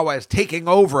of it, Wawa is taking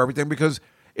over everything because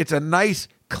it's a nice,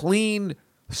 clean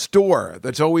store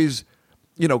that's always,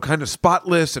 kind of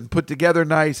spotless and put together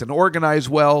nice and organized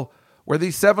well. Where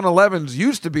these 7-Elevens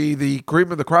used to be the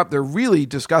cream of the crop, they're really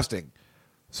disgusting.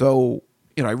 So,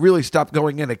 I really stopped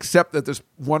going in, except that there's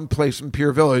one place in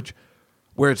Pier Village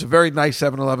where it's a very nice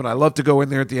 7-Eleven. I love to go in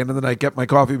there at the end of the night, get my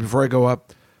coffee before I go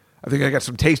up. I think I got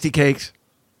some tasty cakes.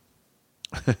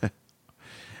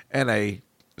 And I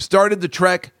started the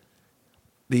trek,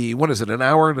 an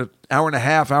hour and a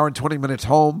half, hour and 20 minutes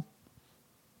home.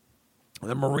 And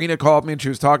then Marina called me and she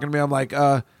was talking to me. I'm like,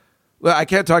 well, I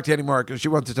can't talk to you anymore because she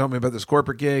wants to tell me about this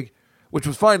corporate gig, which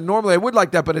was fine. Normally I would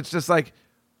like that, but it's just like,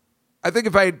 I think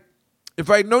if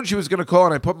I'd known she was going to call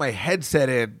and I put my headset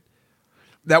in,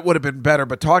 that would have been better.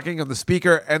 But talking on the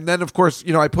speaker, and then of course,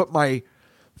 I put my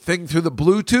thing through the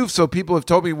Bluetooth, so people have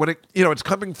told me when it's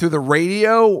coming through the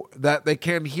radio that they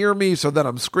can't hear me, so then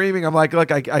I'm screaming. I'm like,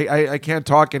 look, I can't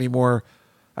talk anymore.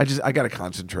 I got to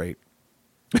concentrate.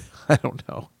 I don't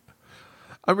know.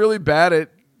 I'm really bad at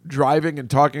driving and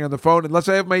talking on the phone unless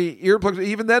I have my earplugs.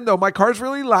 Even then, though, my car's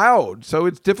really loud, so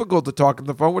it's difficult to talk on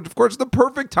the phone, which, of course, is the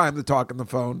perfect time to talk on the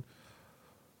phone.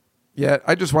 Yeah,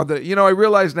 I just want that. I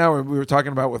realize now, we were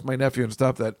talking about with my nephew and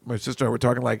stuff, that my sister and I were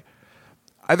talking, like,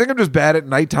 I think I'm just bad at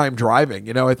nighttime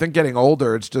driving. I think getting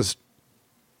older, it's just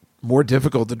more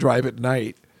difficult to drive at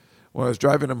night. When I was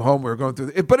driving him home, we were going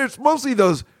through but it's mostly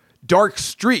those dark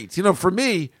streets. For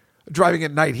me, driving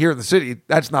at night here in the city,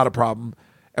 that's not a problem.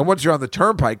 And once you're on the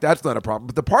turnpike, that's not a problem.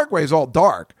 But the parkway is all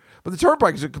dark. But the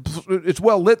turnpike it's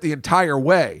well lit the entire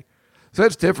way. So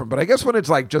that's different. But I guess when it's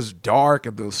like just dark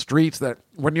and those streets, that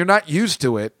when you're not used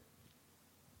to it,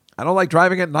 I don't like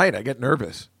driving at night. I get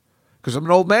nervous because I'm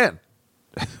an old man.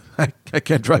 I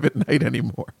can't drive at night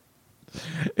anymore.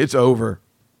 It's over.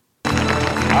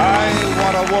 I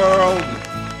want a world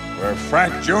where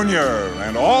Frank Jr.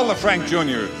 and all the Frank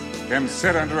Jr.'s can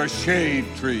sit under a shade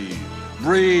tree,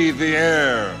 breathe the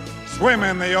air, swim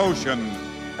in the ocean,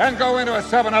 and go into a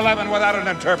 7-Eleven without an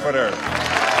interpreter.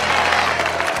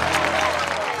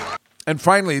 And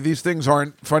finally, these things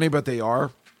aren't funny, but they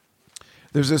are.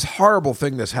 There's this horrible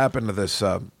thing that's happened to this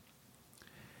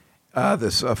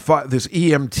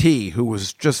EMT who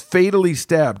was just fatally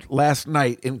stabbed last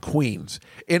night in Queens,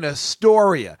 in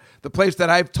Astoria, the place that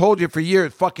I've told you for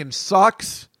years fucking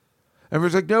sucks.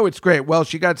 Everyone's like, no, it's great. Well,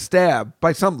 she got stabbed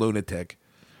by some lunatic.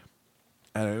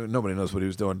 Nobody knows what he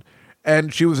was doing.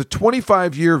 And she was a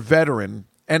 25-year veteran,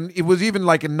 and it was even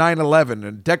like in 9/11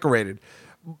 and decorated.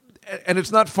 And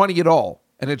it's not funny at all.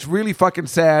 And it's really fucking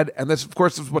sad. And this, of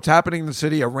course, is what's happening in the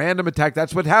city, a random attack.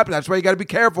 That's what happened. That's why you got to be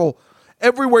careful.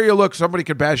 Everywhere you look, somebody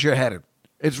could bash your head in.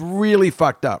 It's really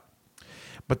fucked up.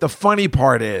 But the funny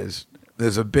part is,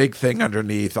 there's a big thing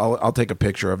underneath. I'll take a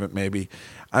picture of it maybe.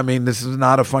 I mean, this is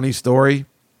not a funny story,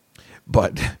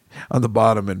 but on the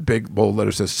bottom in big bold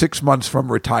letters says 6 months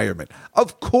from retirement.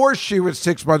 Of course she was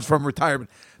 6 months from retirement.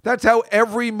 That's how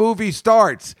every movie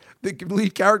starts. The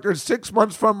lead character is 6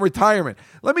 months from retirement.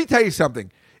 Let me tell you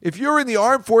something. If you're in the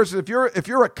armed forces, if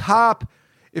you're a cop,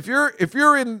 if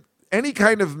you're in any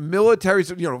kind of military,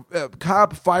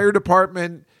 cop, fire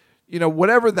department,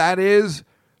 whatever that is,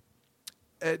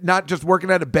 not just working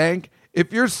at a bank.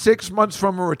 if you're 6 months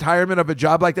from a retirement of a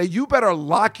job like that, you better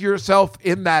lock yourself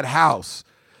in that house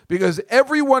because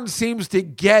everyone seems to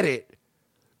get it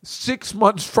 6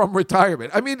 months from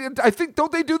retirement. I mean, I think,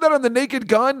 don't they do that on The Naked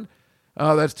Gun?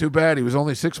 Oh, that's too bad. He was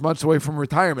only 6 months away from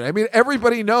retirement. I mean,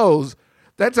 everybody knows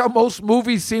that's how most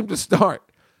movies seem to start.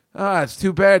 It's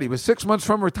too bad. He was 6 months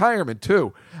from retirement,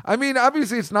 too. I mean,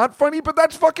 obviously it's not funny, but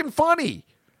that's fucking funny.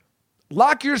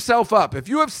 Lock yourself up. If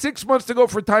you have 6 months to go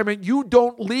for retirement, you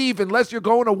don't leave unless you're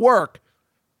going to work.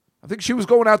 I think she was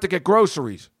going out to get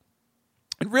groceries.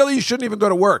 And really, you shouldn't even go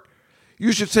to work.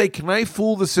 You should say, can I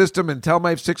fool the system and tell them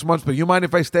I have 6 months, but you mind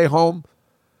if I stay home?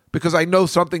 Because I know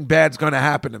something bad's going to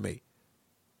happen to me.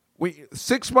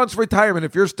 6 months retirement,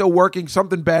 if you're still working,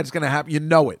 something bad's going to happen. You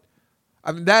know it.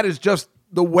 I mean, that is just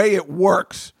the way it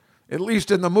works, at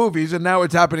least in the movies, and now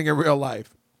it's happening in real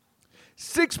life.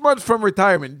 6 months from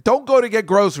retirement, don't go to get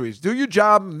groceries. Do your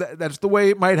job. That's the way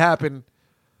it might happen.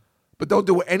 But don't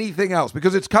do anything else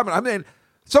because it's coming. I mean,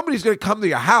 somebody's going to come to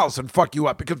your house and fuck you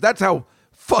up because that's how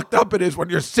fucked up it is when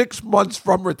you're 6 months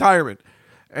from retirement.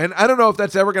 And I don't know if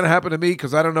that's ever going to happen to me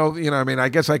because I don't know, I mean, I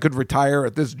guess I could retire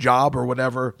at this job or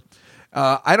whatever.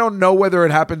 I don't know whether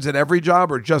it happens at every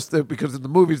job or just because in the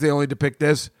movies they only depict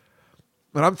this.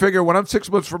 But I'm figuring when I'm 6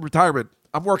 months from retirement,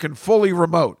 I'm working fully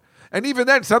remote. And even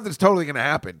then, something's totally going to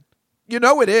happen. You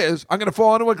know it is. I'm going to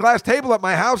fall onto a glass table at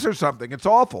my house or something. It's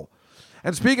awful.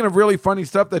 And speaking of really funny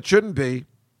stuff that shouldn't be,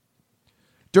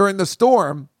 during the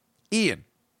storm, Ian,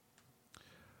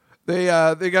 they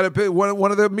got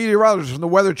one of the meteorologists from the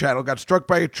Weather Channel got struck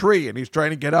by a tree, and he's trying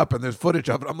to get up, and there's footage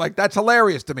of it. I'm like, that's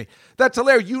hilarious to me. That's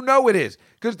hilarious. You know it is.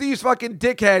 Because these fucking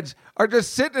dickheads are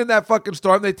just sitting in that fucking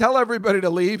storm. They tell everybody to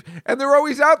leave, and they're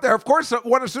always out there. Of course,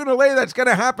 sooner or later that's going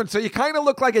to happen, so you kind of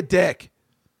look like a dick.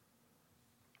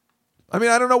 I mean,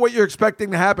 I don't know what you're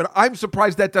expecting to happen. I'm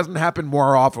surprised that doesn't happen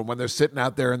more often when they're sitting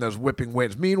out there in those whipping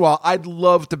winds. Meanwhile, I'd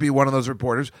love to be one of those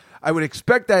reporters. I would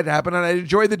expect that to happen, and I'd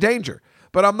enjoy the danger.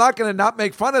 But I'm not going to not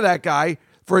make fun of that guy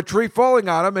for a tree falling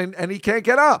on him and he can't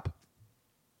get up.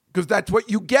 Because that's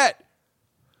what you get.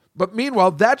 But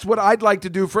meanwhile, that's what I'd like to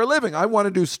do for a living. I want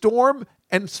to do storm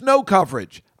and snow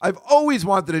coverage. I've always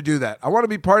wanted to do that. I want to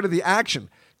be part of the action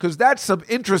because that's some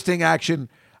interesting action.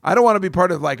 I don't want to be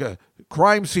part of like a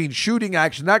crime scene shooting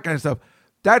action, that kind of stuff.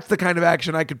 That's the kind of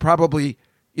action I could probably,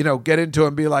 get into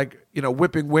and be like,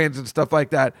 whipping winds and stuff like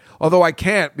that. Although I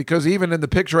can't because even in the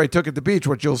picture I took at the beach,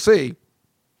 which you'll see,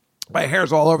 my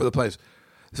hair's all over the place.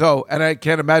 So, and I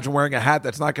can't imagine wearing a hat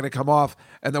that's not going to come off.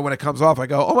 And then when it comes off, I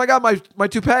go, oh my God, my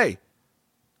toupee.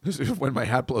 When my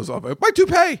hat blows off, my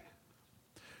toupee.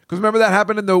 Because remember that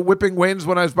happened in the whipping winds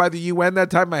when I was by the UN that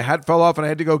time? My hat fell off and I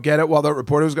had to go get it while the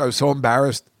reporter was going. I was so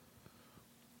embarrassed.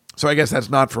 So I guess that's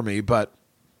not for me. But,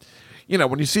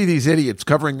 when you see these idiots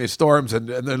covering these storms and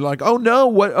they're like, oh no,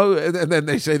 what? Oh, and then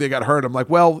they say they got hurt. I'm like,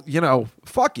 well,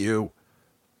 fuck you.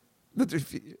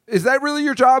 Is that really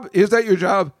your job? Is that your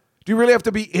job? Do you really have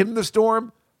to be in the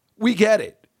storm? We get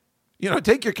it.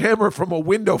 Take your camera from a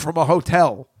window from a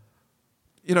hotel.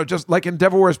 Just like in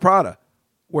Devil Wears Prada,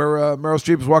 where Meryl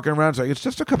Streep is walking around saying, it's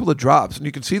just a couple of drops, and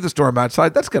you can see the storm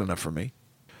outside. That's good enough for me.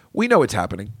 We know it's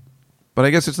happening, but I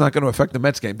guess it's not going to affect the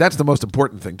Mets game. That's the most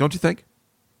important thing, don't you think?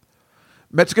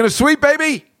 Mets going to sweep,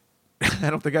 baby! I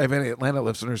don't think I have any Atlanta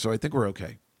listeners, so I think we're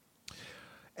okay.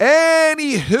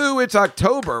 Anywho, it's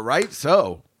October, right?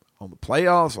 So, all the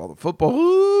playoffs, all the football,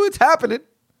 ooh, it's happening.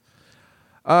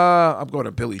 I'm going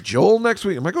to Billy Joel next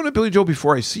week. Am I going to Billy Joel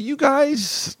before I see you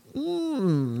guys?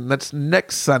 That's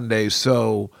next Sunday,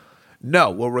 so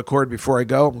no, we'll record before I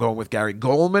go. I'm going with Gary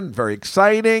Goldman. Very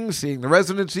exciting. Seeing the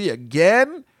residency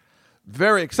again.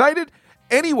 Very excited.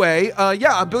 Anyway,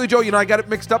 on Billy Joel, I got it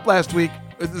mixed up last week.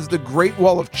 This is the Great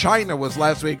Wall of China was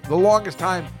last week. The longest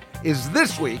time is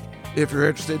this week. If you're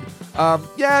interested,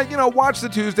 watch the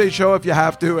Tuesday show if you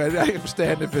have to. I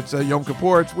understand if it's Yom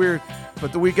Kippur, it's weird.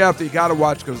 But the week after, you got to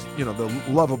watch because, the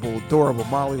lovable, adorable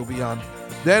Molly will be on.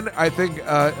 Then I think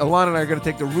Alana and I are going to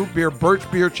take the root beer, birch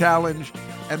beer challenge.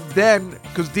 And then,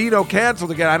 because Dino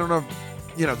canceled again, I don't know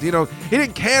if, Dino, he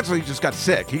didn't cancel, he just got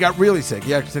sick. He got really sick.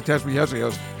 He actually texted me yesterday. He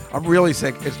goes, I'm really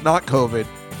sick. It's not COVID,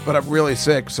 but I'm really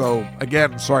sick. So,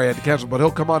 again, sorry I had to cancel. But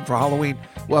he'll come on for Halloween.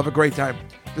 We'll have a great time.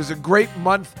 There's a great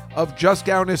month of Just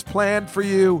Gowness planned for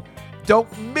you. Don't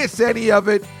miss any of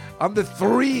it. On the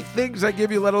 3 things I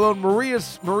give you, let alone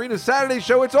Marina's Saturday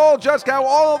show. It's all Just Gow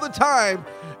all the time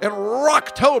in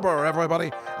Rocktober,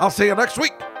 everybody. I'll see you next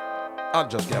week on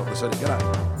Just Gow in the City. Good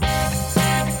night.